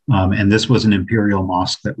 And this was an imperial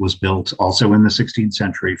mosque that was built also in the 16th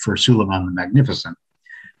century for Suleiman the Magnificent,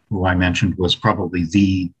 who I mentioned was probably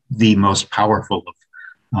the most powerful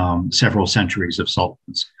of several centuries of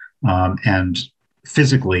sultans. And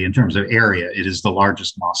physically, in terms of area, it is the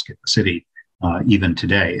largest mosque in the city even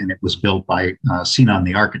today. And it was built by Sinan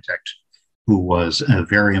the architect, who was a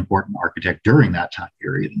very important architect during that time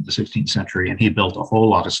period in the 16th century. And he built a whole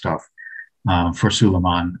lot of stuff for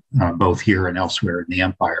Suleiman, both here and elsewhere in the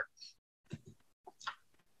empire.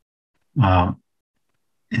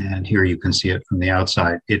 And here you can see it from the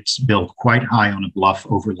outside. It's built quite high on a bluff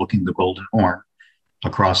overlooking the Golden Horn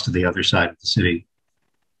across to the other side of the city.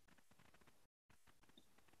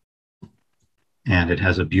 And it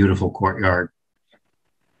has a beautiful courtyard.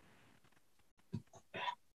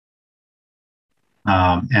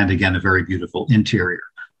 And again, a very beautiful interior.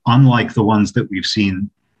 Unlike the ones that we've seen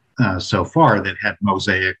so far that had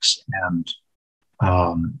mosaics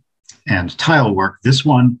and tile work, this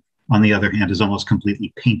one, on the other hand, is almost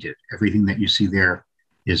completely painted. Everything that you see there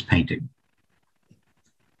is painting.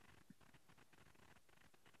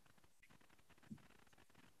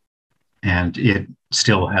 And it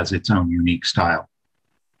still has its own unique style.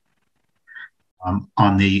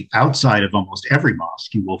 On the outside of almost every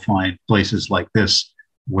mosque, you will find places like this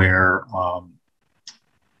where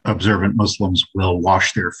observant Muslims will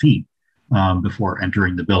wash their feet before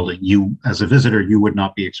entering the building. You, as a visitor, you would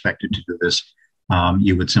not be expected to do this.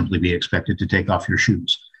 You would simply be expected to take off your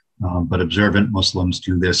shoes. But observant Muslims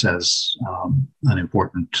do this as an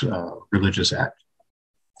important religious act.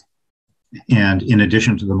 And in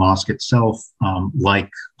addition to the mosque itself, like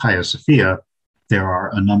Hagia Sophia, there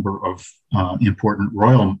are a number of important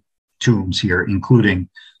royal tombs here, including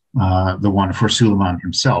the one for Suleiman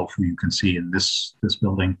himself, who you can see in this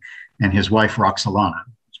building, and his wife Roxolana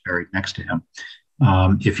is buried next to him.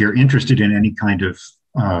 If you're interested in any kind of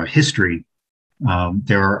history,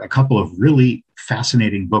 there are a couple of really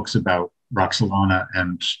fascinating books about Roxolana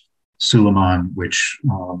and Suleiman, which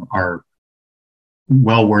are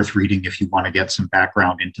well worth reading if you want to get some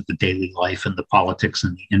background into the daily life and the politics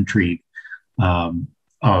and the intrigue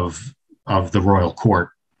of the royal court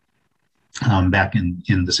back in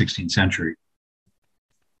the 16th century.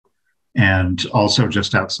 And also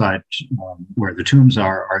just outside where the tombs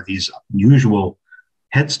are these unusual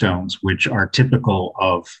headstones, which are typical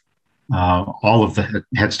of all of the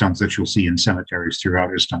headstones that you'll see in cemeteries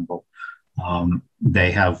throughout Istanbul.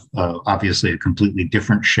 They have obviously a completely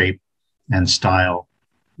different shape and style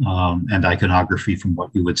and iconography from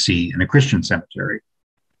what you would see in a Christian cemetery.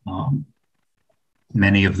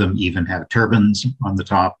 Many of them even have turbans on the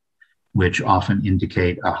top, which often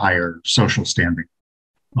indicate a higher social standing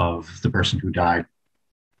of the person who died.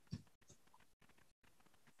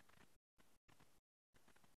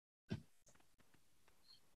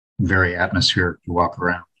 Very atmospheric to walk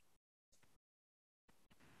around.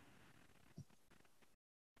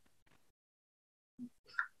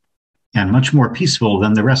 And much more peaceful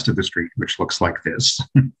than the rest of the street, which looks like this,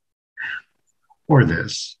 or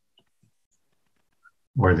this,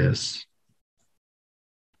 or this.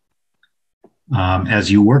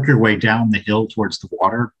 As you work your way down the hill towards the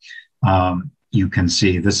water, you can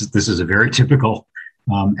see this is a very typical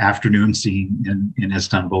afternoon scene in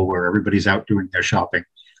Istanbul, where everybody's out doing their shopping.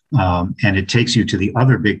 And it takes you to the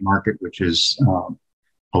other big market, which is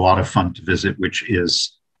a lot of fun to visit, which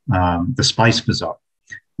is the Spice Bazaar.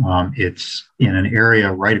 It's in an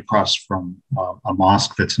area right across from a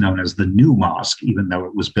mosque that's known as the New Mosque, even though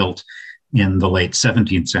it was built in the late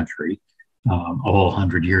 17th century, a whole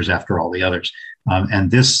 100 years after all the others. And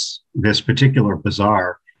this particular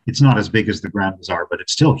bazaar, it's not as big as the Grand Bazaar, but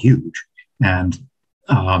it's still huge. And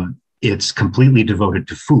it's completely devoted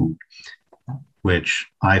to food, which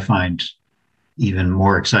I find even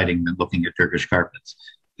more exciting than looking at Turkish carpets.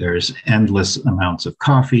 There's endless amounts of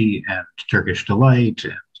coffee and Turkish delight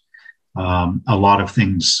and a lot of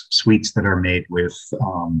things, sweets that are made with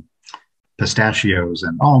pistachios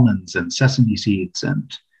and almonds and sesame seeds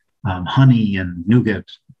and honey and nougat,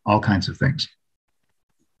 all kinds of things.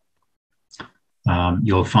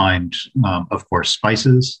 You'll find, of course,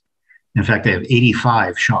 spices. In fact, they have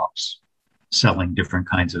 85 shops selling different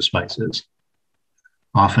kinds of spices,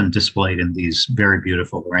 often displayed in these very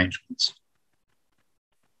beautiful arrangements.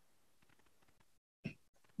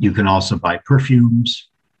 You can also buy perfumes,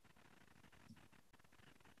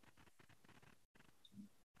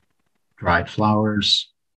 dried flowers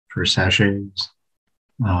for sachets,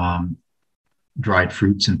 dried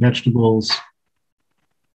fruits and vegetables.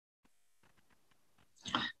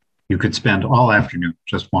 You could spend all afternoon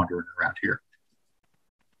just wandering around here.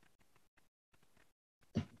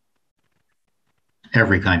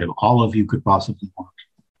 Every kind of olive you could possibly want.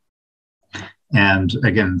 And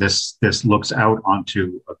again, this looks out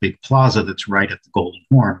onto a big plaza that's right at the Golden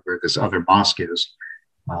Horn, where this other mosque is,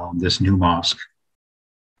 this new mosque,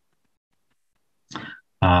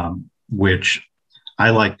 which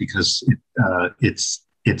I like because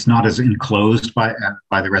it's not as enclosed by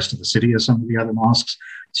the rest of the city as some of the other mosques.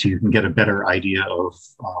 So you can get a better idea of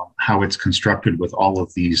how it's constructed with all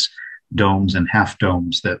of these domes and half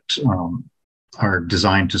domes that are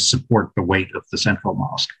designed to support the weight of the central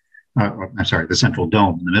mosque. I'm sorry, the central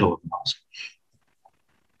dome in the middle of the mosque.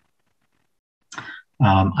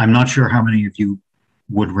 I'm not sure how many of you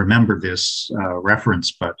would remember this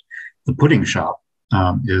reference, but the pudding shop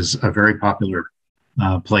is a very popular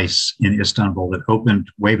place in Istanbul that opened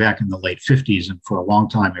way back in the late 50s. And for a long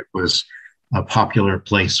time, it was a popular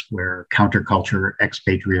place where counterculture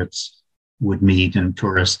expatriates would meet and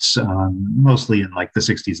tourists, mostly in like the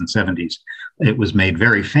 60s and 70s. It was made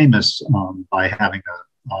very famous by having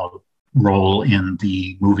a role in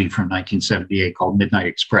the movie from 1978 called Midnight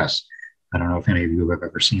Express. I don't know if any of you have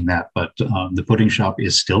ever seen that, but the pudding shop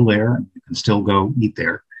is still there. And you can still go eat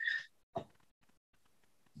there.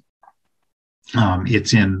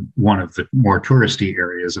 It's in one of the more touristy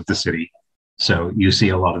areas of the city. So you see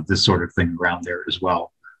a lot of this sort of thing around there as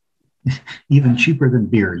well. Even cheaper than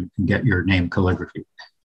beer, you can get your name calligraphy.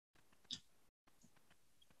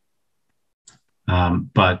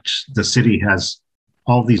 But the city has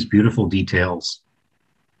all these beautiful details.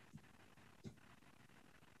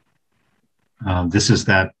 This is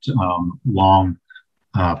that long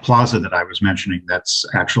plaza that I was mentioning. That's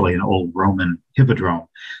actually an old Roman hippodrome.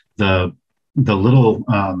 The little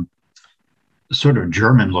sort of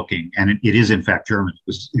German looking, and it is in fact German.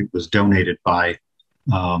 It was donated by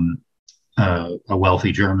a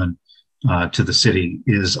wealthy German to the city,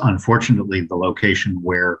 is unfortunately the location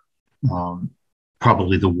where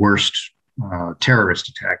probably the worst terrorist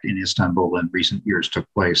attack in Istanbul in recent years took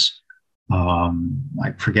place.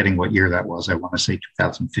 I'm forgetting what year that was. I want to say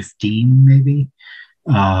 2015, maybe,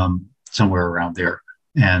 somewhere around there.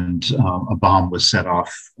 And a bomb was set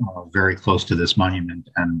off very close to this monument,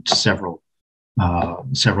 and several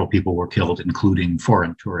people were killed, including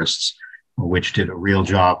foreign tourists, which did a real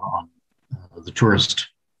job on the tourist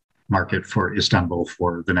market for Istanbul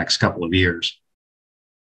for the next couple of years.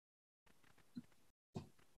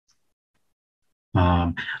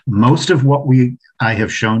 Most of what I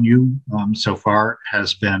have shown you so far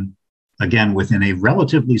has been, again, within a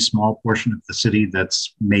relatively small portion of the city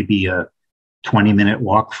that's maybe a 20-minute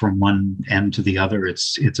walk from one end to the other.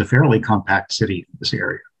 It's a fairly compact city in this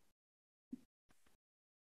area.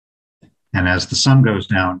 And as the sun goes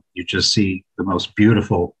down, you just see the most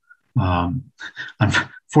beautiful.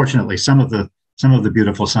 Unfortunately, some of the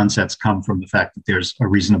beautiful sunsets come from the fact that there's a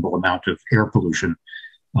reasonable amount of air pollution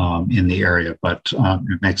in the area, but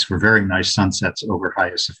it makes for very nice sunsets over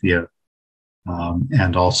Hagia Sophia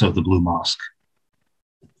and also the Blue Mosque.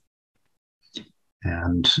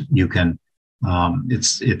 And you can,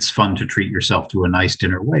 it's fun to treat yourself to a nice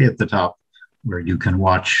dinner way at the top, where you can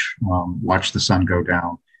watch the sun go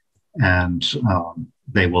down, and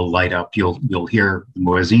they will light up. You'll hear the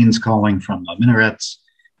muezzins calling from the minarets,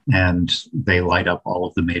 and they light up all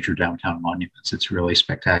of the major downtown monuments. It's really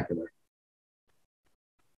spectacular.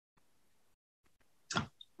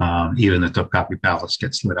 Even the Topkapi Palace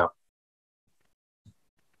gets lit up.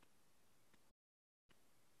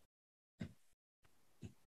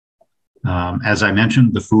 As I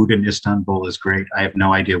mentioned, the food in Istanbul is great. I have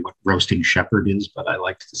no idea what roasting shepherd is, but I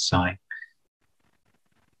liked the sign.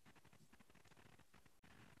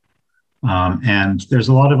 And there's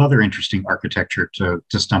a lot of other interesting architecture to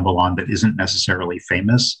stumble on that isn't necessarily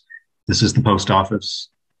famous. This is the post office.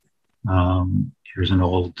 Here's an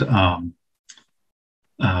old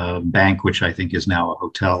bank, which I think is now a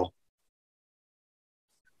hotel.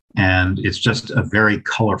 And it's just a very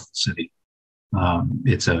colorful city.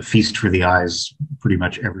 It's a feast for the eyes pretty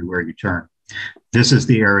much everywhere you turn. This is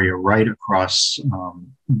the area right across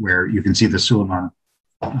where you can see the Suleiman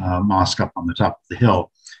Mosque up on the top of the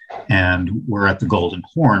hill. And we're at the Golden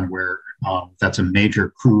Horn, where that's a major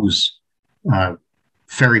cruise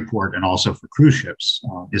ferry port and also for cruise ships.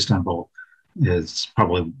 Istanbul is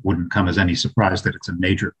probably wouldn't come as any surprise that it's a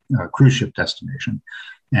major cruise ship destination.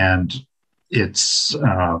 And it's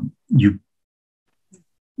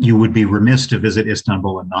you would be remiss to visit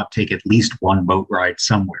Istanbul and not take at least one boat ride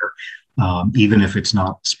somewhere, even if it's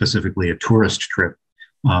not specifically a tourist trip.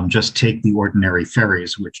 Just take the ordinary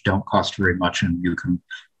ferries, which don't cost very much, and you can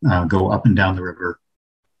go up and down the river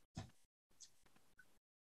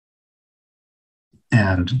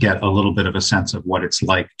and get a little bit of a sense of what it's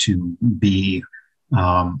like to be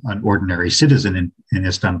an ordinary citizen in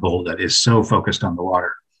Istanbul that is so focused on the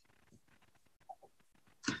water.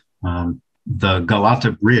 The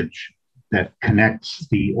Galata Bridge that connects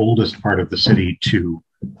the oldest part of the city to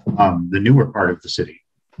the newer part of the city,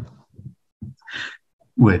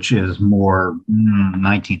 which is more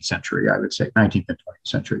 19th century, I would say, 19th and 20th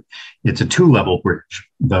century. It's a two-level bridge.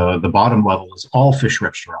 The bottom level is all fish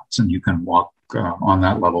restaurants, and you can walk on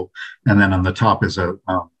that level. And then on the top is a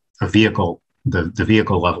vehicle, the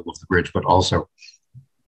vehicle level of the bridge, but also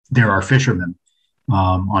there are fishermen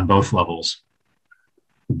on both levels.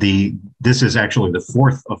 This is actually the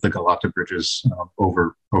fourth of the Galata bridges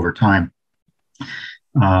over time.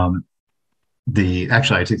 Actually,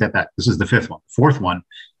 I take that back. This is the fifth one. The fourth one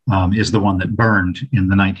is the one that burned in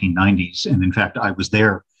the 1990s. And in fact, I was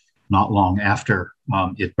there not long after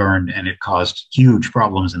it burned, and it caused huge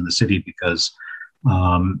problems in the city because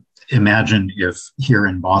imagine if here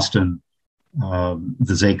in Boston,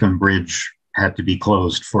 the Zakim Bridge had to be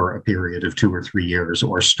closed for a period of 2 or 3 years,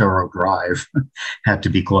 or Storrow Drive had to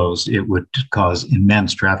be closed. It would cause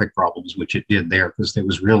immense traffic problems, which it did there, because there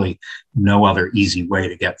was really no other easy way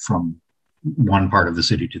to get from one part of the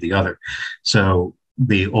city to the other. So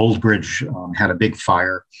the old bridge had a big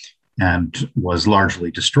fire and was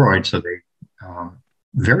largely destroyed. So they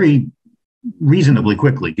very reasonably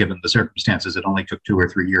quickly, given the circumstances, it only took 2 or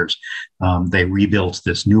 3 years, they rebuilt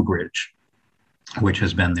this new bridge, which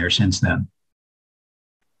has been there since then.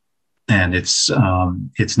 And it's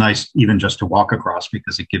nice even just to walk across,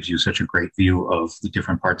 because it gives you such a great view of the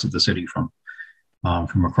different parts of the city from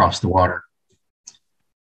across the water.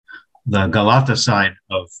 The Galata side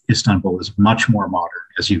of Istanbul is much more modern,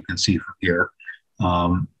 as you can see from here.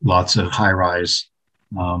 Lots of high-rise,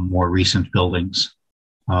 more recent buildings.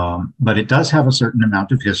 But it does have a certain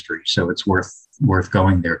amount of history, so it's worth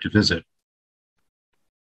going there to visit.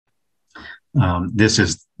 This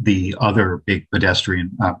is the other big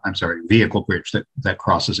vehicle bridge that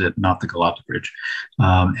crosses it, not the Galata Bridge.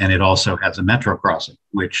 And it also has a metro crossing,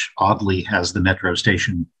 which oddly has the metro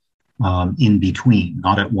station in between,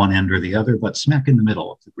 not at one end or the other, but smack in the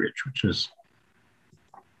middle of the bridge, which is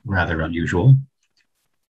rather unusual.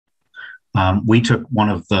 We took one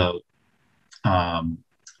of the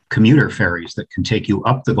commuter ferries that can take you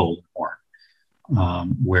up the Golden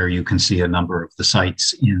Horn, where you can see a number of the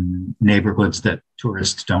sites in neighborhoods that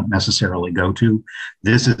tourists don't necessarily go to.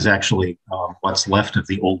 This is actually what's left of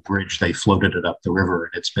the old bridge. They floated it up the river,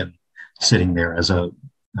 and it's been sitting there as a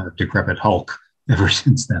decrepit hulk ever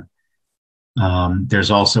since then.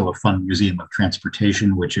 There's also a fun museum of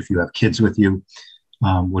transportation, which if you have kids with you,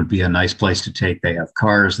 would be a nice place to take. They have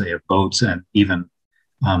cars, they have boats, and even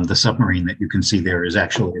the submarine that you can see there is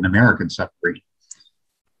actually an American submarine.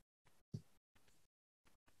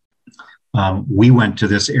 We went to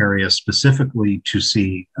this area specifically to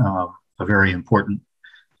see a very important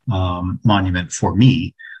monument for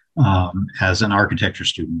me as an architecture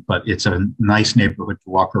student, but it's a nice neighborhood to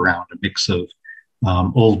walk around, a mix of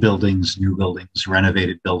old buildings, new buildings,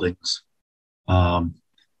 renovated buildings.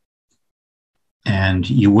 And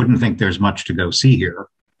you wouldn't think there's much to go see here.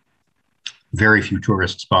 Very few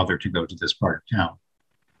tourists bother to go to this part of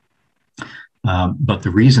town. But the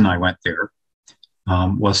reason I went there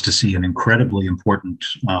was to see an incredibly important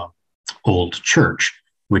old church,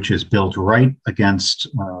 which is built right against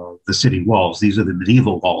the city walls. These are the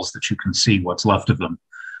medieval walls that you can see what's left of them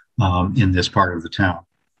in this part of the town.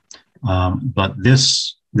 But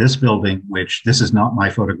this this building, which this is not my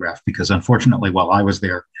photograph because unfortunately while I was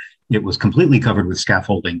there, it was completely covered with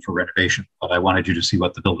scaffolding for renovation, but I wanted you to see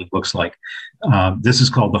what the building looks like. This is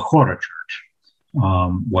called the Chora Church,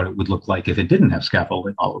 what it would look like if it didn't have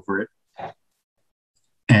scaffolding all over it.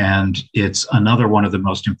 And it's another one of the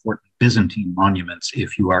most important Byzantine monuments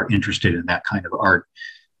if you are interested in that kind of art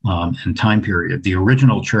and time period. The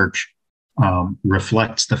original church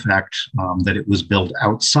reflects the fact that it was built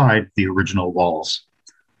outside the original walls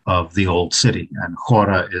of the old city. And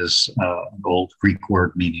chora is an old Greek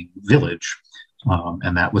word meaning village.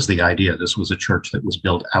 And that was the idea. This was a church that was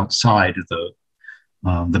built outside the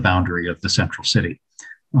boundary of the central city.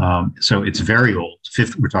 So it's very old.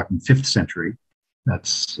 We're talking 5th century.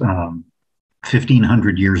 That's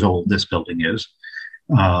 1,500 years old, this building is.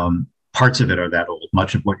 Parts of it are that old.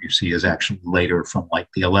 Much of what you see is actually later from like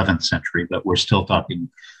the 11th century, but we're still talking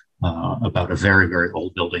about a very, very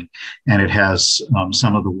old building. And it has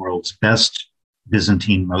some of the world's best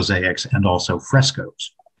Byzantine mosaics and also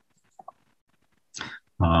frescoes,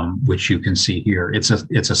 which you can see here. It's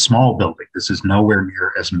a small building. This is nowhere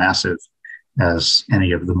near as massive as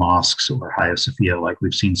any of the mosques or Hagia Sophia like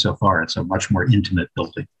we've seen so far. It's a much more intimate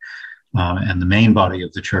building. And the main body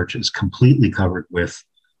of the church is completely covered with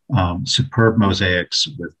superb mosaics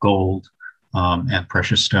with gold and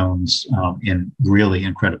precious stones in really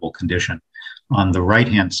incredible condition. On the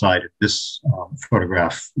right-hand side of this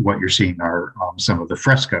photograph, what you're seeing are some of the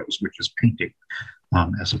frescoes, which is painting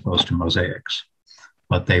as opposed to mosaics.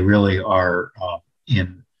 But they really are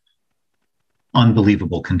in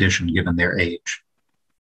unbelievable condition given their age.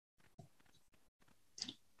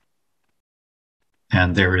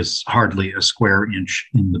 And there is hardly a square inch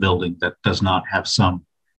in the building that does not have some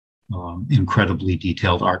incredibly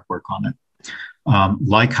detailed artwork on it.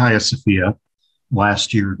 Like Hagia Sophia,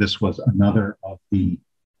 last year, this was another of the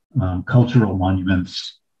cultural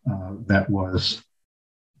monuments that was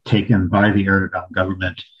taken by the Erdogan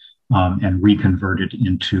government and reconverted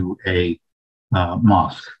into a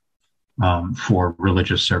mosque for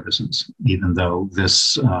religious services, even though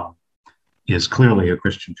this is clearly a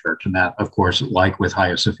Christian church. And that, of course, like with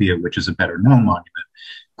Hagia Sophia, which is a better known monument,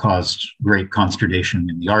 caused great consternation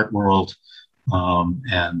in the art world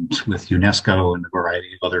and with UNESCO and a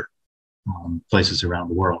variety of other places around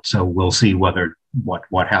the world. So we'll see what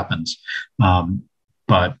happens.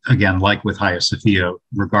 But again, like with Hagia Sophia,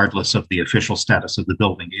 regardless of the official status of the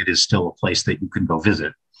building, it is still a place that you can go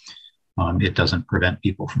visit. It doesn't prevent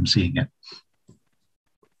people from seeing it.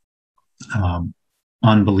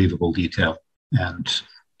 Unbelievable detail. And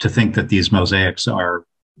to think that these mosaics are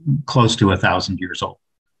close to 1,000 years old.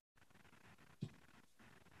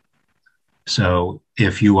 So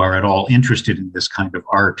if you are at all interested in this kind of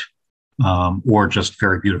art or just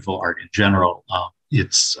very beautiful art in general,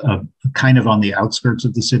 it's kind of on the outskirts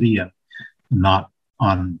of the city and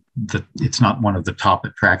it's not one of the top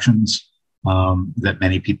attractions that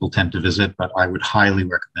many people tend to visit, but I would highly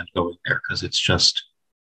recommend going there because it's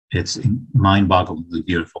mind-bogglingly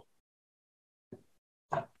beautiful.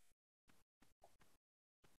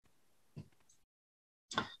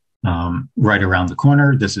 Right around the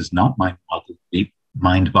corner, this is not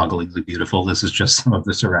mind-bogglingly beautiful. This is just some of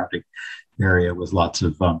the surrounding area with lots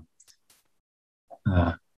of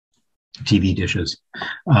TV dishes.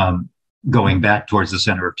 Going back towards the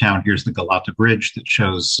center of town, here's the Galata Bridge that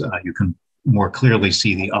shows you can more clearly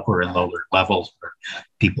see the upper and lower levels where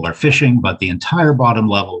people are fishing, but the entire bottom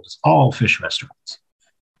level is all fish restaurants,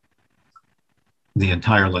 the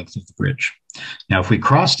entire length of the bridge. Now, if we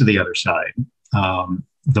cross to the other side,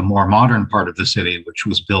 the more modern part of the city, which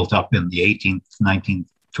was built up in the 18th, 19th,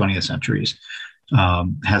 20th centuries,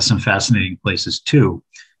 has some fascinating places too.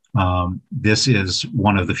 This is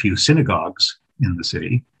one of the few synagogues in the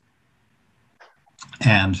city.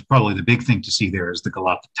 And probably the big thing to see there is the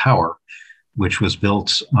Galata Tower, which was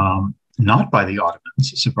built not by the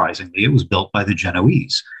Ottomans, surprisingly. It was built by the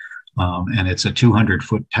Genoese. And it's a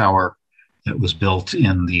 200-foot tower that was built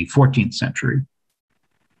in the 14th century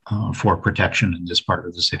for protection in this part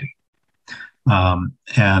of the city.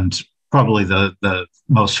 And probably the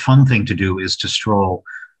most fun thing to do is to stroll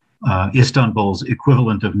Istanbul's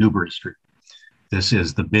equivalent of Newbury Street. This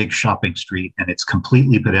is the big shopping street, and it's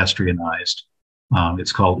completely pedestrianized.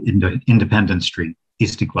 It's called Independence Street,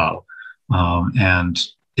 Istiklal, and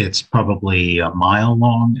it's probably a mile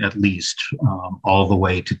long at least, all the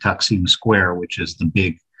way to Taksim Square, which is the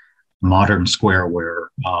big modern square where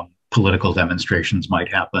political demonstrations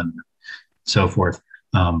might happen, so forth.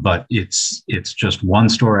 But it's just one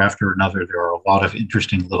store after another. There are a lot of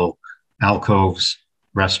interesting little alcoves,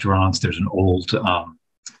 restaurants. There's an old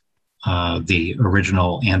the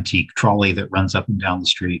original antique trolley that runs up and down the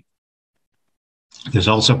street. There's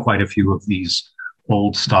also quite a few of these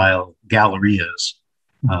old style gallerias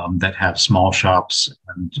that have small shops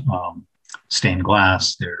and stained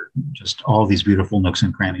glass. They're just all these beautiful nooks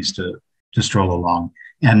and crannies to stroll along.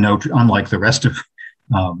 And no, unlike the rest of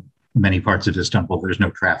many parts of Istanbul, there's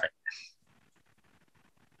no traffic.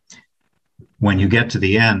 When you get to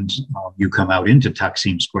the end, you come out into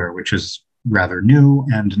Taksim Square, which is rather new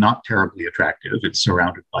and not terribly attractive. It's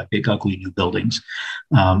surrounded by big, ugly new buildings.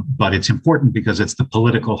 But it's important because it's the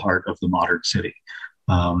political heart of the modern city.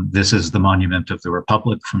 This is the Monument of the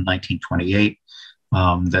Republic from 1928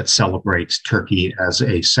 that celebrates Turkey as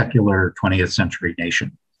a secular 20th century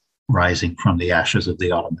nation rising from the ashes of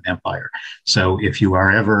the Ottoman Empire. So if you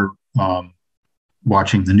are ever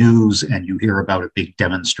watching the news and you hear about a big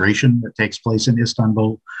demonstration that takes place in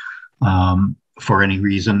Istanbul, for any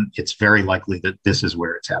reason, it's very likely that this is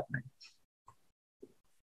where it's happening.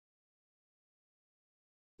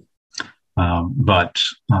 But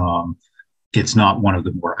it's not one of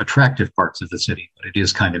the more attractive parts of the city, but it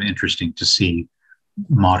is kind of interesting to see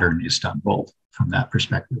modern Istanbul from that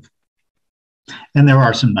perspective. And there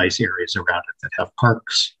are some nice areas around it that have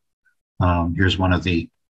parks. Here's one of the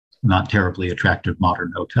not terribly attractive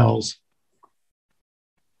modern hotels.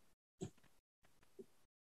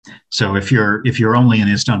 So if you're only in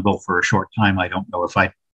Istanbul for a short time, I don't know if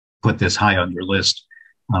I put this high on your list,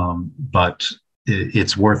 but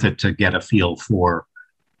it's worth it to get a feel for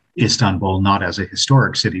Istanbul, not as a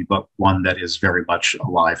historic city, but one that is very much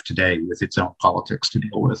alive today with its own politics to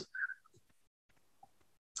deal with.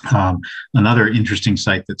 Another interesting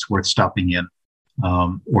site that's worth stopping in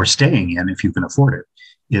or staying in if you can afford it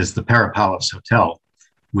is the Para Palace Hotel,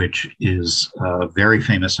 which is a very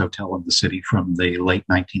famous hotel in the city from the late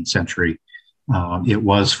 19th century. It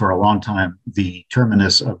was for a long time the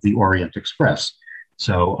terminus of the Orient Express.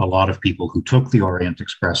 So a lot of people who took the Orient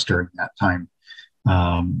Express during that time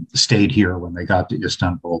stayed here when they got to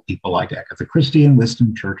Istanbul, people like Agatha Christie and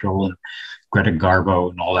Winston Churchill and Greta Garbo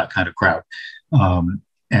and all that kind of crowd.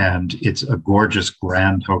 And it's a gorgeous,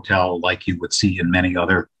 grand hotel like you would see in many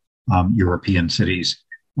other European cities.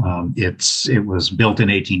 It was built in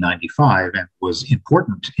 1895 and was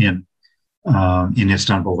important in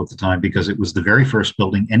Istanbul at the time because it was the very first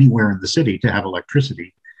building anywhere in the city to have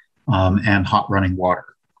electricity and hot running water.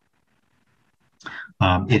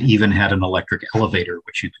 It even had an electric elevator,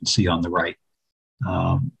 which you can see on the right.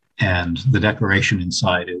 And the decoration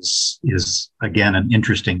inside is again, an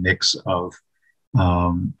interesting mix of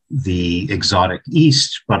the exotic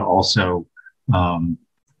East, but also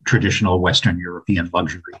traditional Western European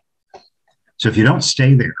luxury. So if you don't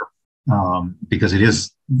stay there, because it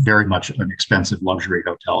is very much an expensive luxury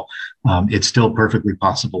hotel, it's still perfectly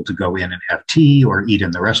possible to go in and have tea or eat in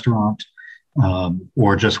the restaurant,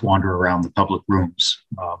 or just wander around the public rooms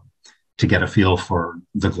to get a feel for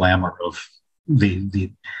the glamour of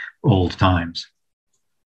the old times.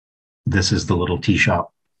 This is the little tea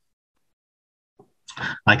shop.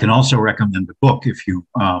 I can also recommend a book if you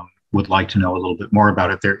would like to know a little bit more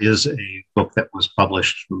about it. There is a book that was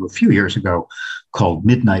published a few years ago called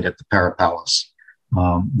Midnight at the Para Palace,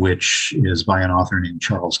 which is by an author named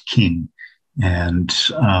Charles King. And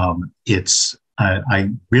I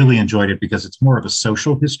really enjoyed it because it's more of a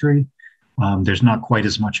social history. There's not quite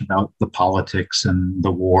as much about the politics and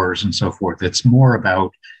the wars and so forth. It's more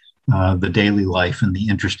about the daily life and the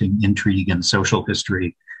interesting intrigue and social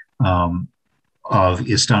history of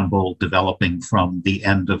Istanbul developing from the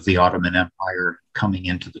end of the Ottoman Empire coming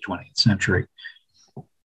into the 20th century.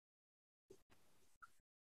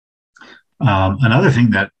 Another thing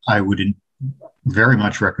that I would very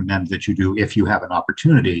much recommend that you do if you have an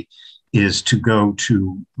opportunity is to go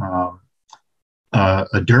to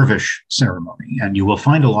a dervish ceremony, and you will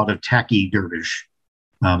find a lot of tacky dervish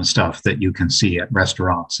stuff that you can see at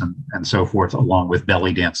restaurants and so forth, along with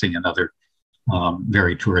belly dancing and other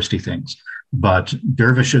very touristy things. But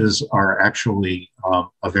dervishes are actually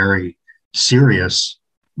a very serious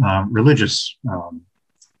religious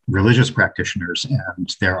practitioners,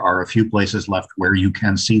 and there are a few places left where you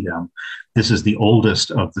can see them. This is the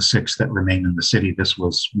oldest of the 6 that remain in the city. This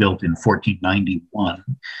was built in 1491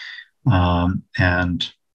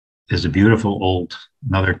 and is a beautiful old,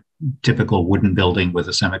 another typical wooden building with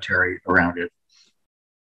a cemetery around it.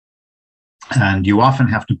 And you often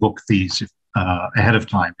have to book these ahead of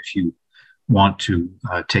time if you want to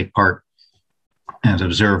take part and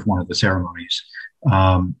observe one of the ceremonies.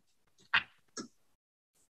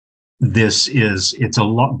 It's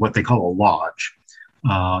what they call a lodge.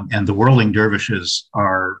 And the whirling dervishes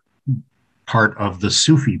are part of the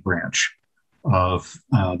Sufi branch of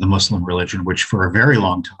the Muslim religion, which for a very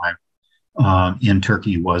long time in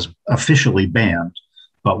Turkey was officially banned,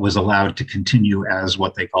 but was allowed to continue as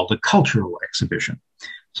what they called a cultural exhibition.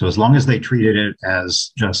 So as long as they treated it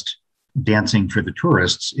as just dancing for the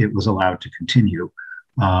tourists, it was allowed to continue.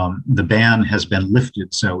 The ban has been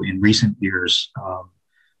lifted. So in recent years,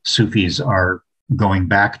 Sufis are going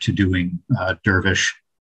back to doing dervish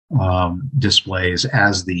displays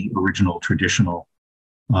as the original traditional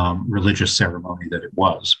religious ceremony that it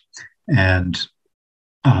was. And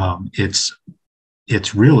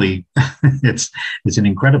it's really, it's an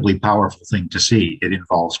incredibly powerful thing to see. It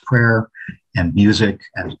involves prayer and music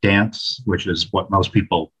and dance, which is what most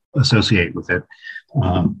people associate with it.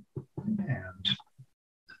 And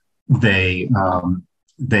they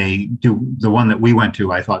do, the one that we went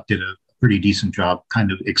to, I thought did a pretty decent job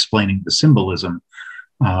kind of explaining the symbolism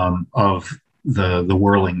of the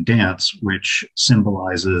whirling dance, which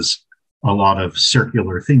symbolizes a lot of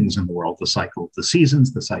circular things in the world, the cycle of the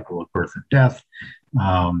seasons, the cycle of birth and death,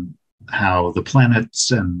 how the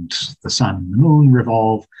planets and the sun and the moon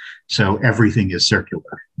revolve. So everything is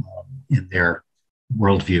circular in their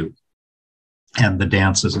worldview. And the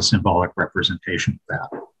dance is a symbolic representation of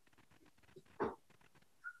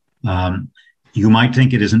that. You might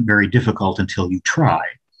think it isn't very difficult until you try.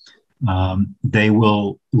 They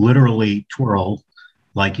will literally twirl,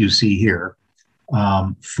 like you see here,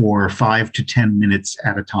 for 5 to 10 minutes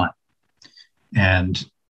at a time. And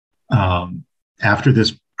after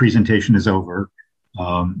this presentation is over,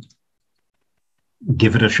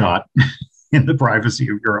 give it a shot in the privacy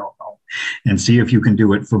of your own home and see if you can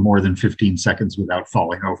do it for more than 15 seconds without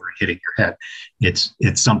falling over and hitting your head.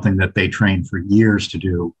 It's something that they train for years to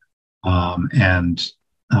do.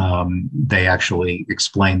 They actually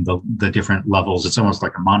explain the different levels. It's almost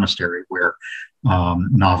like a monastery where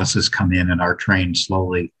novices come in and are trained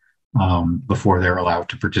slowly before they're allowed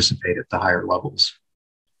to participate at the higher levels.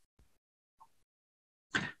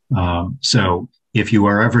 So if you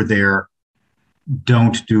are ever there,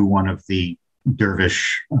 don't do one of the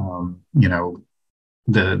dervish, the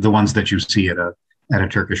ones that you see at a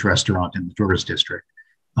Turkish restaurant in the tourist district.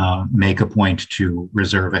 Make a point to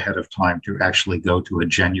reserve ahead of time to actually go to a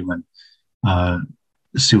genuine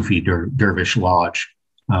Sufi dervish lodge,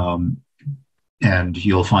 and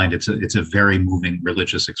you'll find it's a very moving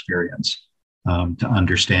religious experience to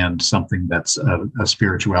understand something that's a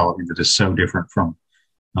spirituality that is so different from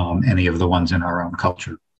any of the ones in our own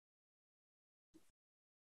culture.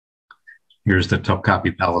 Here's the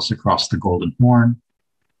Topkapi Palace across the Golden Horn.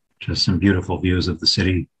 Just some beautiful views of the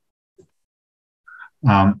city.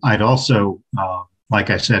 I'd also, like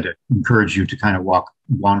I said, encourage you to kind of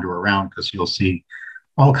wander around, because you'll see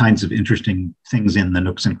all kinds of interesting things in the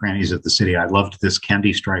nooks and crannies of the city. I loved this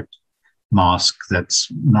candy-striped mosque that's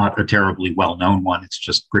not a terribly well-known one. It's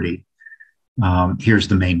just pretty. Here's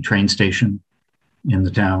the main train station in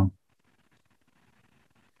the town.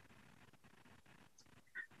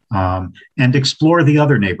 And explore the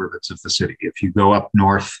other neighborhoods of the city. If you go up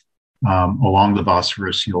north along the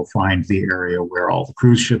Bosphorus, you'll find the area where all the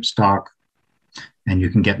cruise ships dock, and you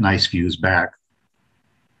can get nice views back.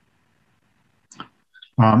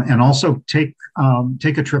 And also take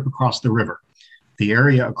a trip across the river. The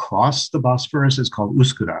area across the Bosphorus is called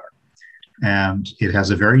Üsküdar, and it has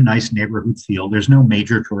a very nice neighborhood feel. There's no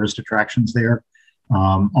major tourist attractions there.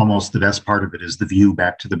 Almost the best part of it is the view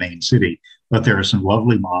back to the main city, but there are some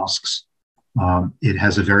lovely mosques. It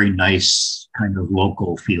has a very nice kind of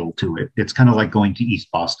local feel to it. It's kind of like going to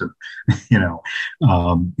East Boston,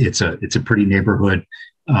 it's a pretty neighborhood,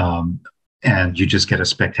 and you just get a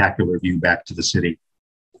spectacular view back to the city.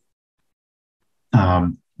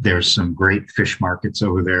 There's some great fish markets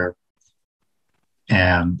over there.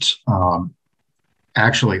 And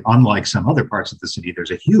actually, unlike some other parts of the city, there's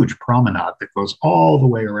a huge promenade that goes all the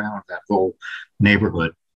way around that whole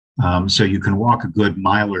neighborhood. So you can walk a good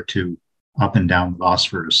mile or two up and down the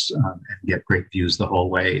Bosphorus and get great views the whole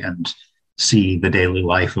way and see the daily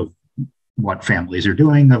life of what families are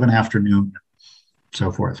doing of an afternoon, and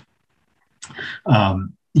so forth.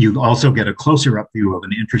 You also get a closer up view of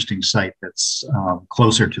an interesting site that's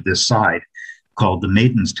closer to this side, called the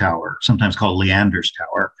Maiden's Tower, sometimes called Leander's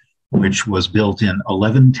Tower, which was built in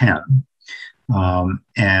 1110.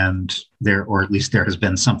 And there, or at least there has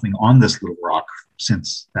been something on this little rock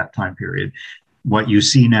since that time period. What you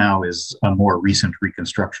see now is a more recent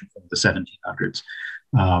reconstruction from the 1700s.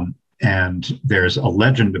 And there's a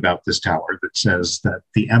legend about this tower that says that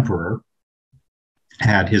the emperor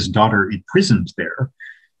had his daughter imprisoned there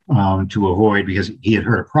to avoid, because he had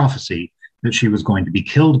heard a prophecy that she was going to be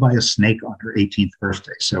killed by a snake on her 18th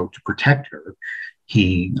birthday. So to protect her,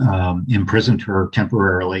 He imprisoned her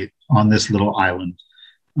temporarily on this little island,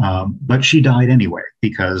 but she died anyway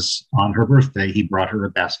because on her birthday, he brought her a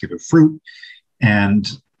basket of fruit, and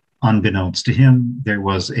unbeknownst to him, there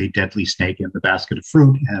was a deadly snake in the basket of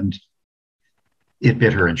fruit, and it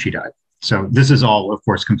bit her and she died. So this is all, of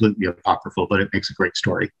course, completely apocryphal, but it makes a great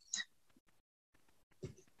story.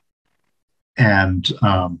 And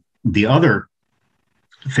the other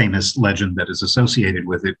famous legend that is associated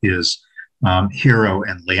with it is Hero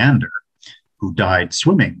and Leander, who died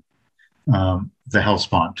swimming the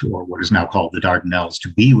Hellespont, or what is now called the Dardanelles, to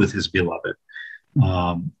be with his beloved.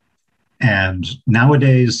 And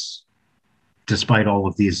nowadays, despite all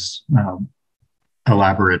of these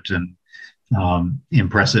elaborate and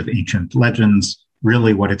impressive ancient legends,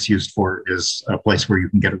 really what it's used for is a place where you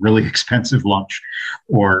can get a really expensive lunch,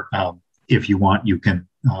 or if you want, you can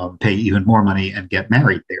pay even more money and get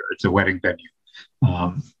married there. It's a wedding venue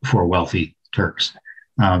for wealthy Turks,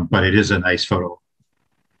 but it is a nice photo.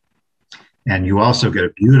 And you also get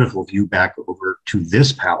a beautiful view back over to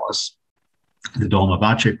this palace, the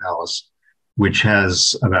Dolmabahce Palace, which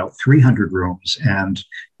has about 300 rooms. And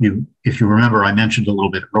if you remember, I mentioned a little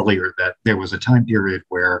bit earlier that there was a time period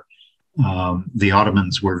where the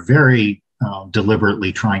Ottomans were very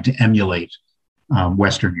deliberately trying to emulate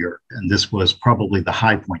Western Europe. And this was probably the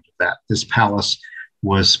high point of that. This palace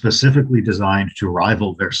was specifically designed to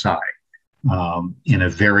rival Versailles in a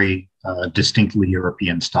very distinctly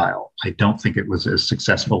European style. I don't think it was as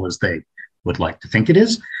successful as they would like to think it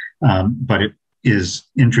is, but it is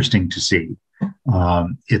interesting to see.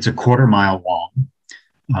 It's a 1/4 mile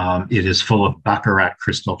long. It is full of baccarat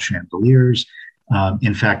crystal chandeliers.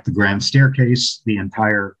 In fact, the grand staircase, the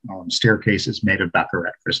entire staircase is made of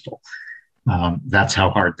baccarat crystal. That's how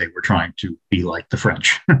hard they were trying to be like the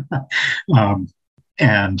French.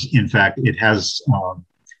 And in fact, it has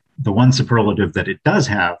the one superlative that it does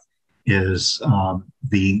have is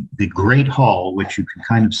the Great Hall, which you can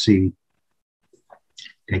kind of see.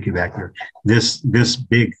 Take you back there. This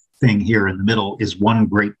big thing here in the middle is one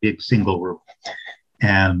great big single room.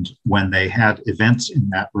 And when they had events in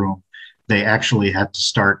that room, they actually had to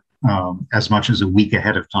start as much as a week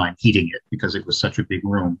ahead of time heating it because it was such a big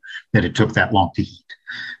room that it took that long to heat.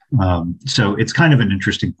 So it's kind of an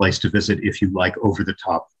interesting place to visit if you like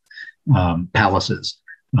over-the-top palaces.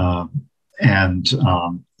 And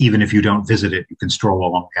even if you don't visit it, you can stroll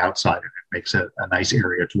along the outside and it makes a nice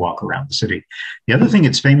area to walk around the city. The other thing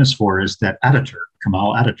it's famous for is that Ataturk,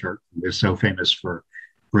 Kemal Ataturk, who is so famous for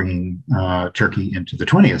bringing Turkey into the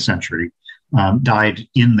 20th century, died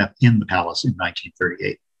in the palace in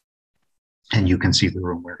 1938. And you can see the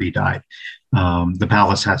room where he died. The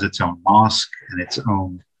palace has its own mosque and its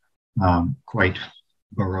own quite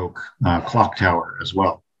Baroque clock tower as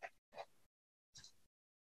well.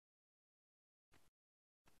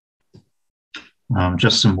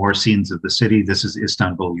 Just some more scenes of the city. This is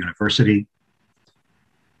Istanbul University.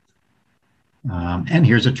 And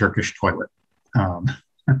here's a Turkish toilet.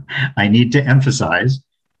 I need to emphasize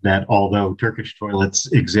that although Turkish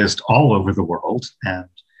toilets exist all over the world, and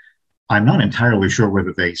I'm not entirely sure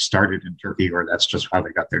whether they started in Turkey or that's just how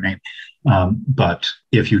they got their name. But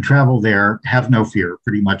if you travel there, have no fear.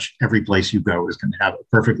 Pretty much every place you go is going to have a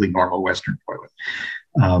perfectly normal Western toilet.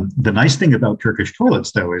 The nice thing about Turkish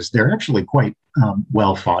toilets, though, is they're actually quite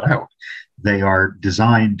well thought out. They are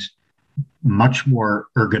designed much more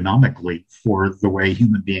ergonomically for the way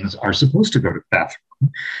human beings are supposed to go to the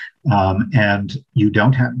bathroom. And you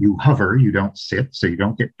hover, you don't sit, so you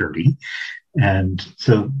don't get dirty. And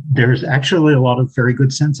so there's actually a lot of very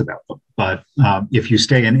good sense about them. But if you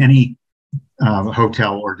stay in any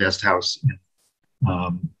hotel or guest house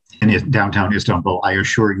in downtown Istanbul, I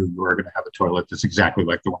assure you, you are going to have a toilet that's exactly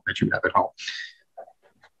like the one that you have at home.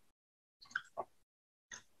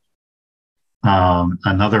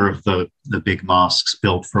 Another of the big mosques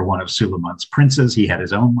built for one of Suleiman's princes. He had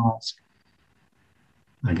his own mosque,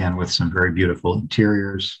 again, with some very beautiful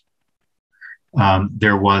interiors.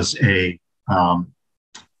 There was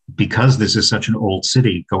because this is such an old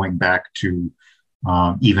city, going back to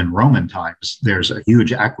even Roman times, there's a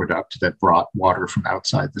huge aqueduct that brought water from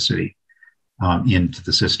outside the city into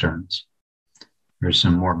the cisterns. There's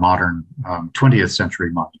some more modern 20th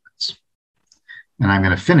century monuments. And I'm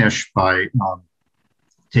going to finish by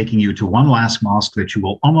taking you to one last mosque that you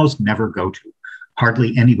will almost never go to.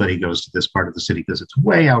 Hardly anybody goes to this part of the city because it's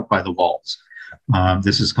way out by the walls.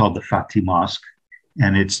 This is called the Fatih Mosque,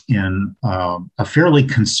 and it's in a fairly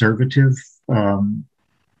conservative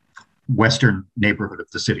western neighborhood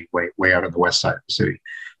of the city, way out on the west side of the city.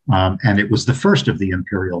 And it was the first of the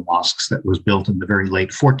imperial mosques that was built in the very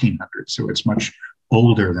late 1400s. So it's much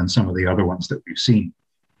older than some of the other ones that we've seen.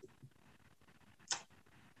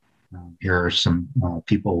 Here are some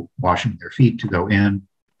people washing their feet to go in.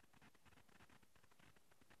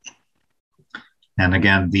 And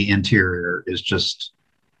again, the interior is just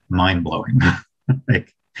mind-blowing.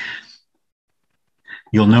 Like,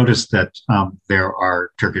 you'll notice that there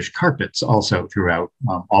are Turkish carpets also throughout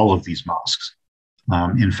all of these mosques.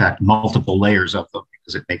 In fact, multiple layers of them,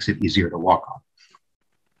 because it makes it easier to walk on.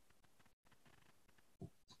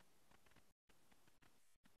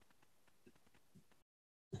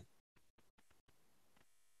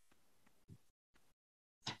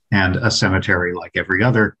 And a cemetery like every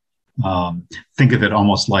other. Think of it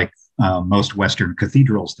almost like most Western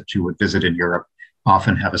cathedrals that you would visit in Europe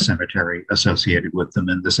often have a cemetery associated with them,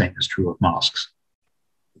 and the same is true of mosques.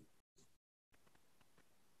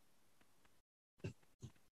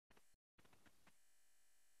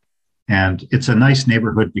 And it's a nice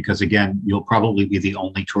neighborhood because, again, you'll probably be the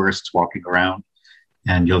only tourists walking around,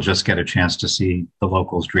 and you'll just get a chance to see the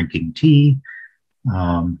locals drinking tea.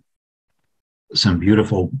 Some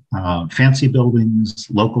beautiful fancy buildings,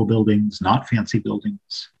 local buildings, not fancy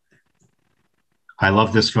buildings. I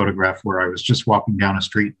love this photograph where I was just walking down a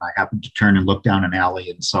street and I happened to turn and look down an alley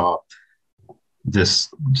and saw this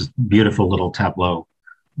just beautiful little tableau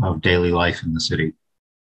of daily life in the city.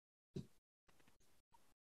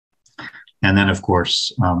 And then, of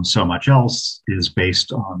course, so much else is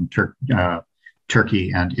based on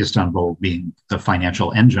Turkey and Istanbul being the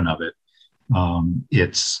financial engine of it.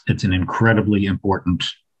 It's an incredibly important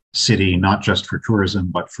city, not just for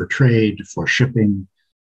tourism, but for trade, for shipping.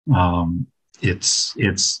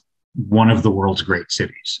 It's one of the world's great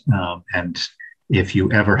cities. And if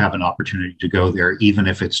you ever have an opportunity to go there, even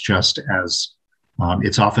if it's just as,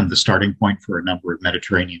 it's often the starting point for a number of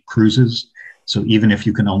Mediterranean cruises. So even if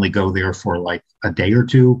you can only go there for like a day or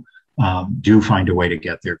two, do find a way to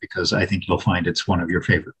get there, because I think you'll find it's one of your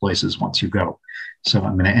favorite places once you go. So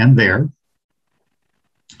I'm going to end there.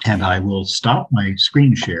 And I will stop my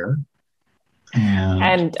screen share.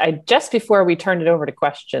 And just before we turn it over to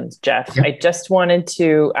questions, Jeff, yep. I just wanted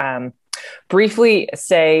to briefly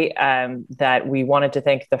say that we wanted to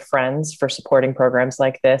thank the Friends for supporting programs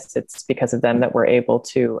like this. It's because of them that we're able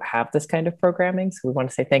to have this kind of programming. So we want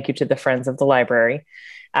to say thank you to the Friends of the Library.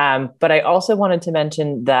 But I also wanted to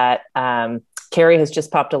mention that Carrie has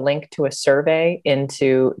just popped a link to a survey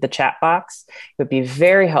into the chat box. It would be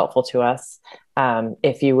very helpful to us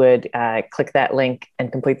if you would click that link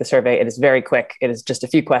and complete the survey. It is very quick. It is just a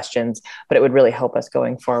few questions, but it would really help us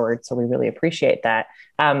going forward. So we really appreciate that.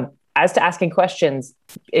 As to asking questions,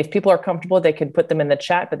 if people are comfortable, they can put them in the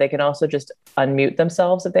chat, but they can also just unmute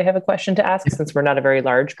themselves if they have a question to ask, since we're not a very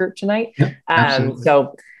large group tonight.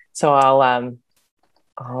 So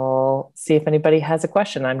I'll see if anybody has a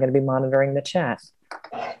question. I'm going to be monitoring the chat.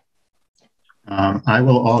 I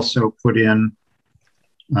will also put in,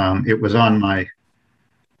 it was on my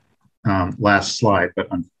last slide, but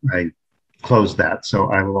I closed that. So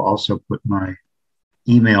I will also put my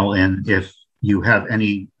email in if you have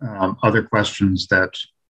any other questions that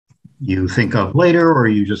you think of later, or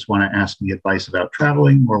you just want to ask me advice about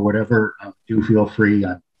traveling or whatever, do feel free.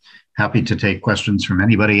 I'm happy to take questions from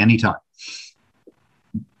anybody anytime.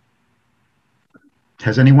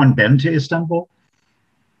 Has anyone been to Istanbul?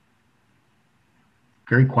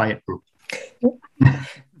 Very quiet group.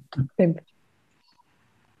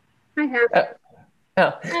 I have.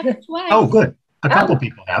 Oh, good. A couple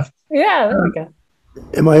people have. Yeah, there we go.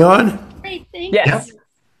 Am I on? Great, thank Yes.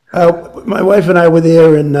 My wife and I were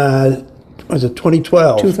there in, was it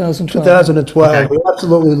 2012? 2012. 2012. Okay. We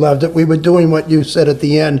absolutely loved it. We were doing what you said at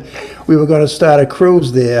the end. We were going to start a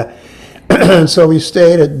cruise there. So we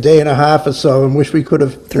stayed a day and a half or so and wish we could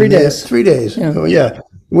have... 3 days. 3 days. Yeah. Oh, yeah.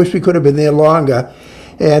 Wish we could have been there longer.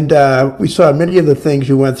 And we saw many of the things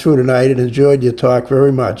you went through tonight and enjoyed your talk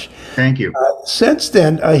very much. Thank you. Since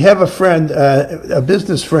then, I have a friend, a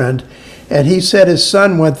business friend, and he said his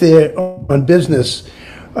son went there on business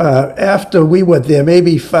after we went there,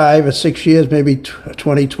 maybe 5 or 6 years, maybe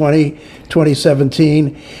 2020,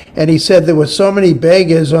 2017. And he said there were so many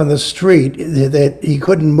beggars on the street that he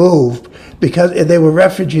couldn't move because they were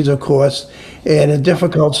refugees, of course, and in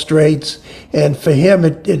difficult straits. And for him,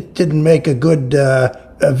 it didn't make a good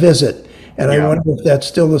visit. And I wonder if that's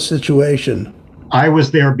still the situation. I was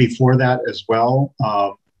there before that as well.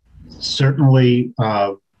 Certainly,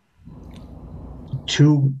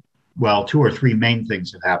 two or three main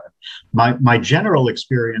things have happened. My general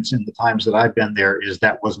experience in the times that I've been there is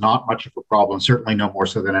that was not much of a problem, certainly no more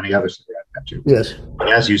so than any other city I've been to. Yes.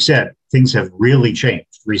 But as you said, things have really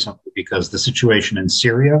changed recently because the situation in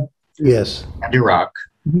Syria Yes. and Iraq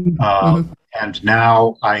And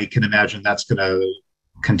now I can imagine that's going to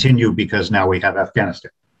continue because now we have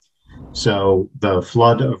Afghanistan. So the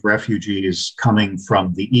flood of refugees coming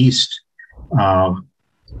from the east,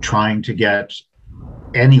 trying to get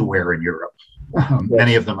anywhere in Europe.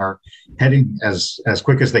 Many of them are heading as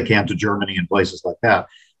quick as they can to Germany and places like that.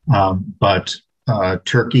 But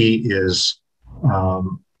Turkey is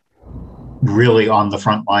really on the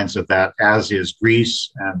front lines of that, as is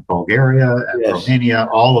Greece and Bulgaria and Romania.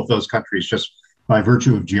 All of those countries, just by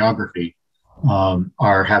virtue of geography,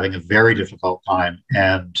 are having a very difficult time.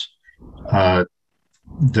 And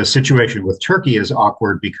the situation with Turkey is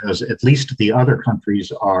awkward because at least the other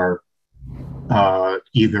countries are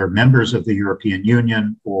either members of the European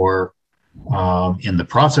Union or in the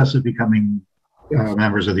process of becoming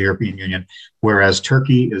members of the European Union, whereas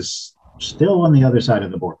Turkey is still on the other side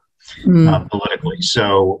of the border politically.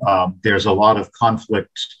 So there's a lot of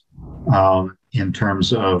conflict in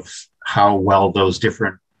terms of how well those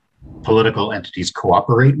different political entities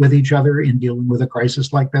cooperate with each other in dealing with a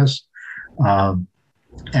crisis like this. And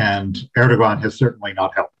Erdogan has certainly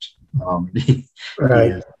not helped.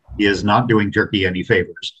 He is not doing Turkey any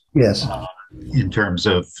favors. Yes. In terms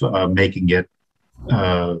of making it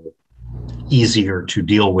easier to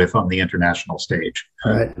deal with on the international stage.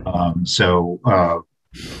 Right.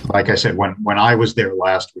 Like I said, when I was there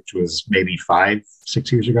last, which was maybe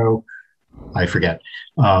 5-6 years ago, I forget,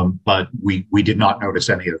 but we did not notice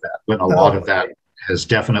any of that. But a lot of that has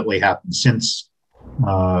definitely happened since,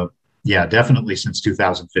 definitely since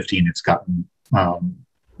 2015. It's gotten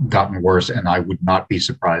worse, and I would not be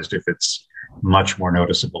surprised if it's much more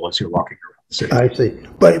noticeable as you're walking around the city. I see.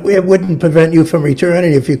 But it wouldn't prevent you from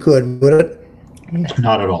returning if you could, would it?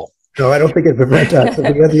 Not at all. No, I don't think it'd prevent us.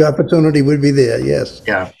 If we had the opportunity, we'd be there, yes.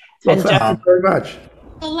 Yeah. Well, thank you very much.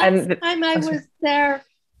 The last time I was there,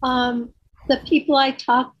 the people I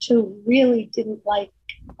talked to really didn't like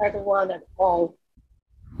Erdogan at all.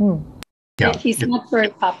 Yeah. He's not very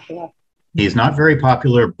popular. He's not very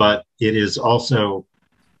popular, but it is also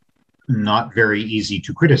not very easy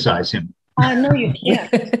to criticize him. No, you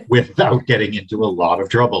can't. Without getting into a lot of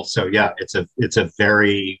trouble. So yeah, it's a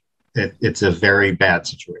very bad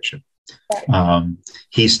situation. Right.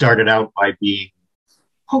 He started out by being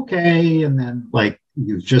okay, and then like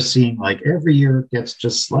you've just seen, like every year it gets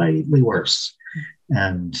just slightly worse,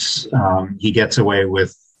 and he gets away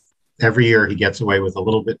with every year he gets away with a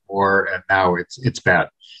little bit more, and now it's bad.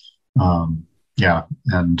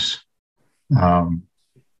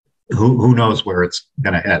 Who knows where it's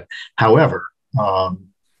going to head? However,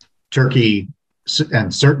 Turkey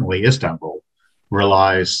and certainly Istanbul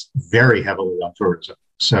relies very heavily on tourism.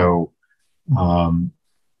 So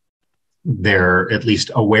they're at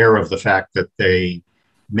least aware of the fact that they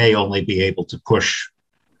may only be able to push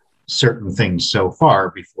certain things so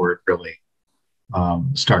far before it really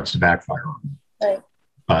starts to backfire on them. Right.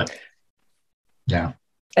 But yeah.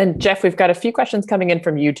 And Jeff, we've got a few questions coming in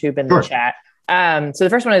from YouTube in the chat. So the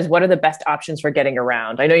first one is, what are the best options for getting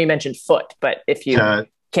around? I know you mentioned foot, but if you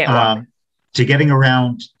can't walk. To getting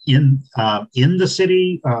around in the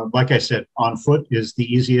city, like I said, on foot is the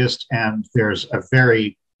easiest, and there's a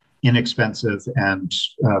very inexpensive and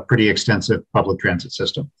pretty extensive public transit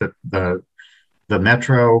system. The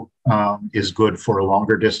metro is good for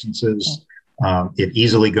longer distances. It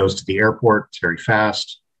easily goes to the airport. It's very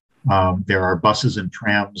fast. There are buses and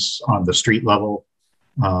trams on the street level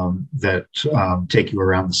that take you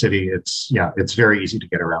around the city. It's very easy to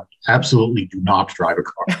get around. Absolutely do not drive a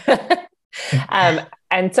car.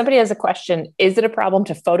 And somebody has a question: is it a problem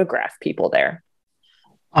to photograph people there?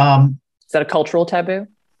 Is that a cultural taboo?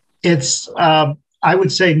 It's, I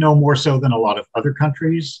would say, no more so than a lot of other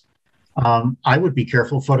countries. I would be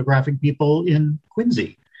careful photographing people in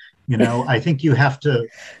Quincy. I think you have to,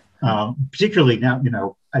 particularly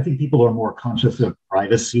now, I think people are more conscious of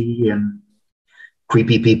privacy and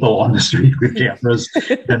creepy people on the street with cameras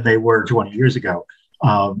than they were 20 years ago.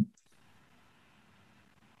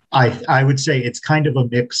 I would say it's kind of a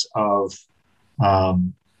mix of,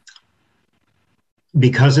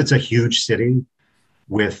 because it's a huge city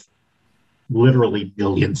with literally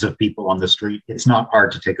millions of people on the street, it's not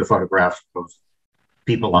hard to take a photograph of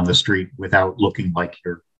people on the street without looking like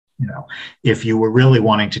you're, if you were really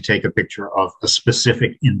wanting to take a picture of a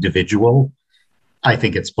specific individual, I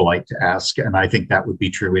think it's polite to ask. And I think that would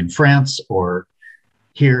be true in France or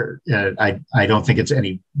here. I don't think it's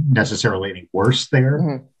necessarily any worse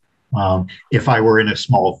there. Mm-hmm. If I were in a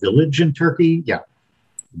small village in Turkey, it'd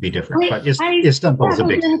be different. But Istanbul is a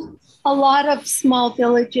big city. A lot of small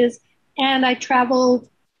villages, and I traveled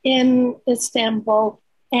in Istanbul,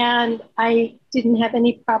 and I didn't have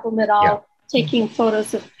any problem at all taking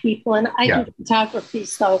photos of people, and I do photography,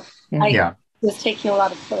 so I was taking a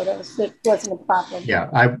lot of photos. It wasn't a problem. Yeah,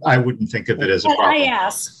 I wouldn't think of it as a problem. I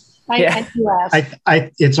ask. I do ask.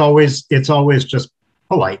 It's always just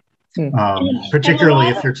polite, particularly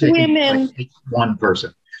if you're taking like one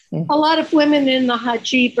person. A lot of women in the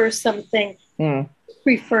hijab or something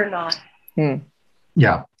prefer not.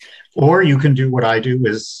 Yeah. Or you can do what I do,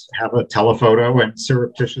 is have a telephoto and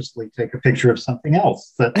surreptitiously take a picture of something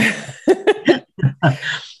else. That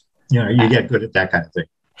you get good at that kind of thing.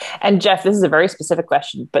 And Jeff, this is a very specific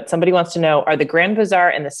question, but somebody wants to know, are the Grand Bazaar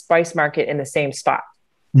and the Spice Market in the same spot?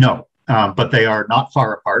 No, but they are not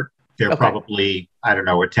far apart. They're probably, I don't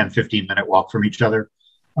know, a 10, 15-minute walk from each other.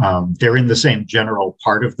 They're in the same general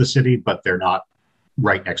part of the city, but they're not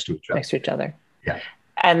right next to each other. Yeah.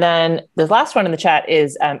 And then the last one in the chat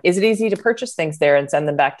is it easy to purchase things there and send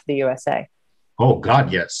them back to the USA? Oh,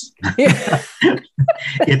 God, yes.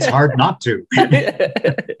 It's hard not to.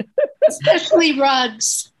 Especially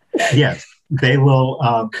rugs. Yes, they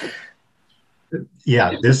will.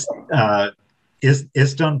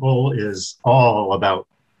 Istanbul is all about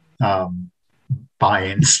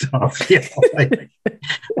buying stuff.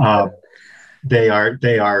 They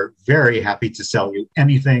are very happy to sell you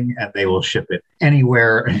anything, and they will ship it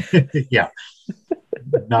anywhere. Yeah,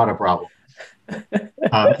 not a problem.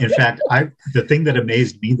 In fact, the thing that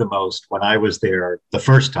amazed me the most when I was there the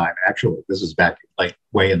first time, actually, this is back like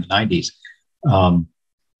way in the 90s.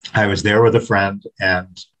 I was there with a friend,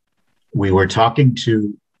 and we were talking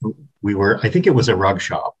I think it was a rug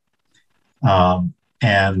shop.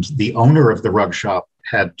 And the owner of the rug shop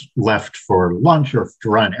had left for lunch or to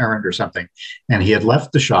run an errand or something. And he had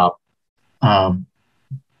left the shop in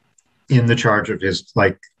the charge of his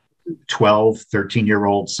like 12,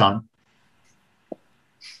 13-year-old son.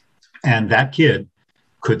 And that kid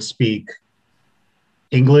could speak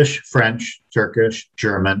English, French, Turkish,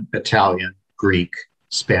 German, Italian, Greek,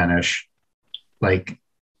 Spanish. Like,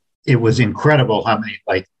 it was incredible how many,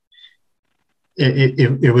 like,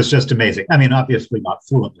 it was just amazing. I mean, obviously not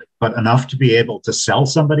fluently, but enough to be able to sell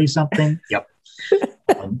somebody something. Yep.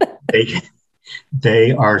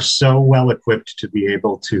 They are so well equipped to be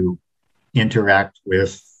able to interact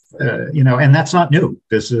with, and that's not new.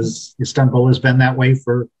 Istanbul has been that way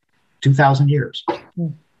for 2,000 years.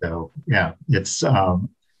 So yeah, it's, and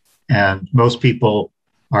most people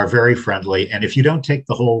are very friendly. And if you don't take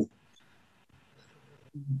all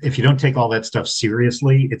that stuff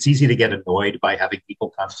seriously, it's easy to get annoyed by having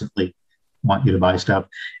people constantly want you to buy stuff.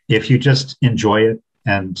 If you just enjoy it,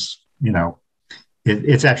 and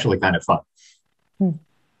it's actually kind of fun.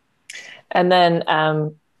 And then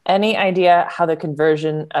any idea how the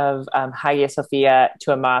conversion of Hagia Sophia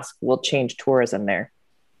to a mosque will change tourism there?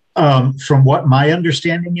 From what my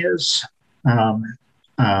understanding is,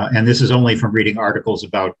 and this is only from reading articles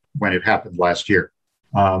about when it happened last year,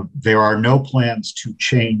 there are no plans to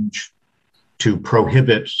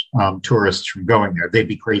prohibit tourists from going there. They'd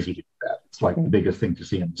be crazy to do that. It's like the biggest thing to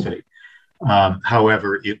see in the city.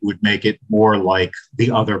 However, it would make it more like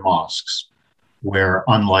the other mosques, where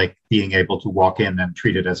unlike being able to walk in and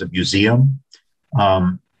treat it as a museum,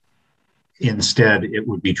 instead it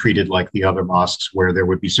would be treated like the other mosques, where there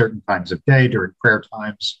would be certain times of day during prayer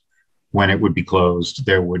times when it would be closed.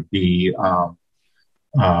 There would be,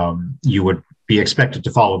 you would be expected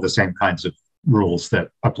to follow the same kinds of rules that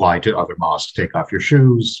apply to other mosques. Take off your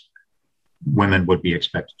shoes. Women would be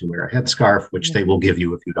expected to wear a headscarf, which they will give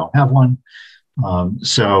you if you don't have one.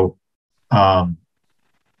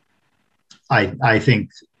 I think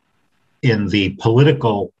on the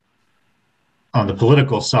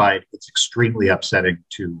political side, it's extremely upsetting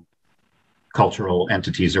to cultural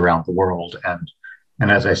entities around the world. And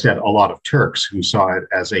as I said, a lot of Turks who saw it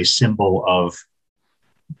as a symbol of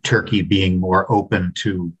Turkey being more open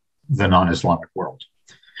to the non-Islamic world.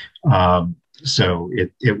 So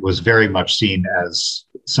it was very much seen as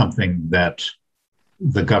something that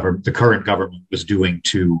the current government was doing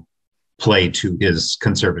to play to his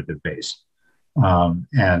conservative base.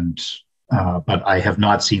 But I have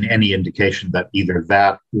not seen any indication that either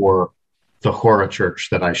that or the Hora Church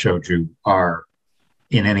that I showed you are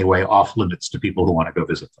in any way off limits to people who want to go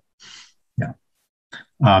visit them. Yeah.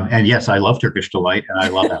 And yes, I love Turkish delight, and I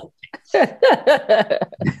love apple.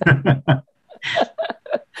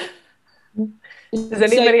 Does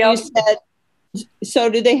anybody else?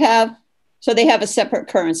 They have a separate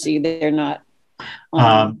currency. They're not.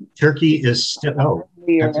 Turkey is still. Oh,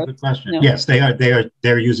 that's a good question. No. Yes,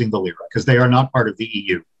 they're using the lira because they are not part of the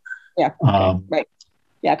EU. Yeah. Okay. Right.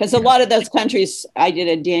 Yeah, because a lot of those countries, I did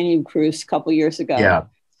a Danube cruise a couple years ago. Yeah.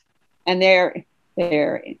 And they're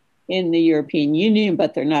in the European Union,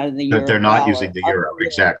 but they're not in the euro. But they're not using the euro,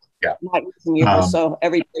 exactly. Yeah, not using euro. So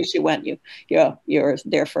every place you went, you're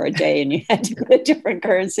there for a day, and you had to get a different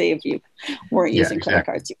currency if you weren't using credit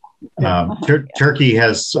cards. Turkey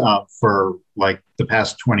has, for like the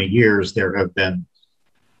past 20 years, there have been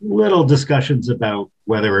little discussions about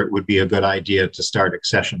whether it would be a good idea to start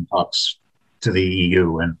accession talks to the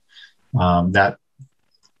EU, and that.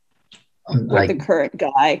 With the current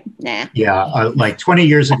guy, nah. Yeah, like 20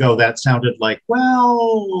 years ago, that sounded like,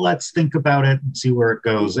 well, let's think about it and see where it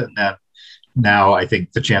goes. And then now I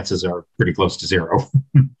think the chances are pretty close to zero.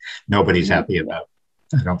 Nobody's happy about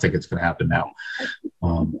it. I don't think it's going to happen now.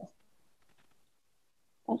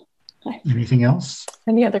 Anything else?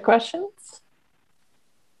 Any other questions?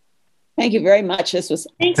 Thank you very much. This was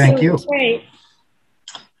Thank you. Great.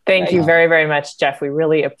 Thank you very, very much, Jeff. We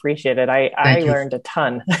really appreciate it. I learned a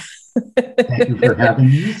ton. Thank you for having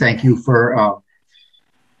me. Thank you for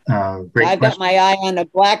great I've got my eye on a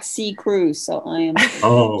Black Sea cruise, so I am.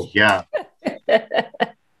 Oh, yeah.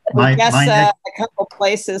 I guess a couple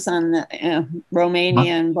places on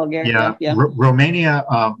Romania and Bulgaria. Yeah. Romania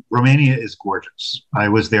is gorgeous. I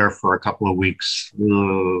was there for a couple of weeks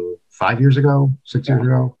 5 years ago, 6 years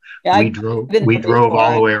ago. Yeah, we drove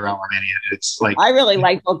all the way around Romania. It's like I really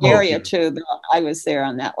like Bulgaria too. I was there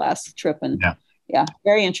on that last trip, and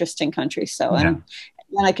very interesting country. So and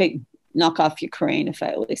then I could knock off Ukraine if I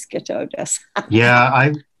at least get to Odessa.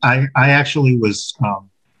 Yeah, I actually was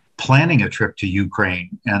planning a trip to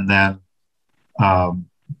Ukraine, and then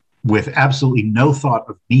with absolutely no thought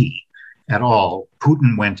of me at all,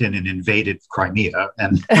 Putin went in and invaded Crimea,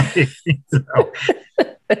 and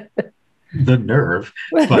the nerve.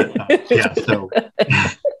 But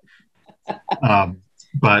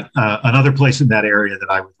but another place in that area that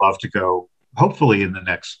I would love to go, hopefully in the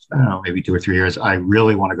next, I don't know, maybe 2 or 3 years, I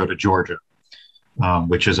really want to go to Georgia,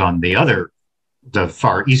 which is on the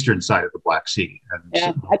far eastern side of the Black Sea. And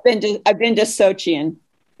I've been to Sochi, and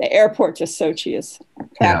the airport to Sochi is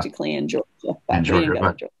practically in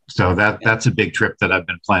Georgia. So that's a big trip that I've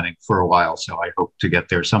been planning for a while. So I hope to get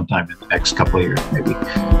there sometime in the next couple of years, maybe.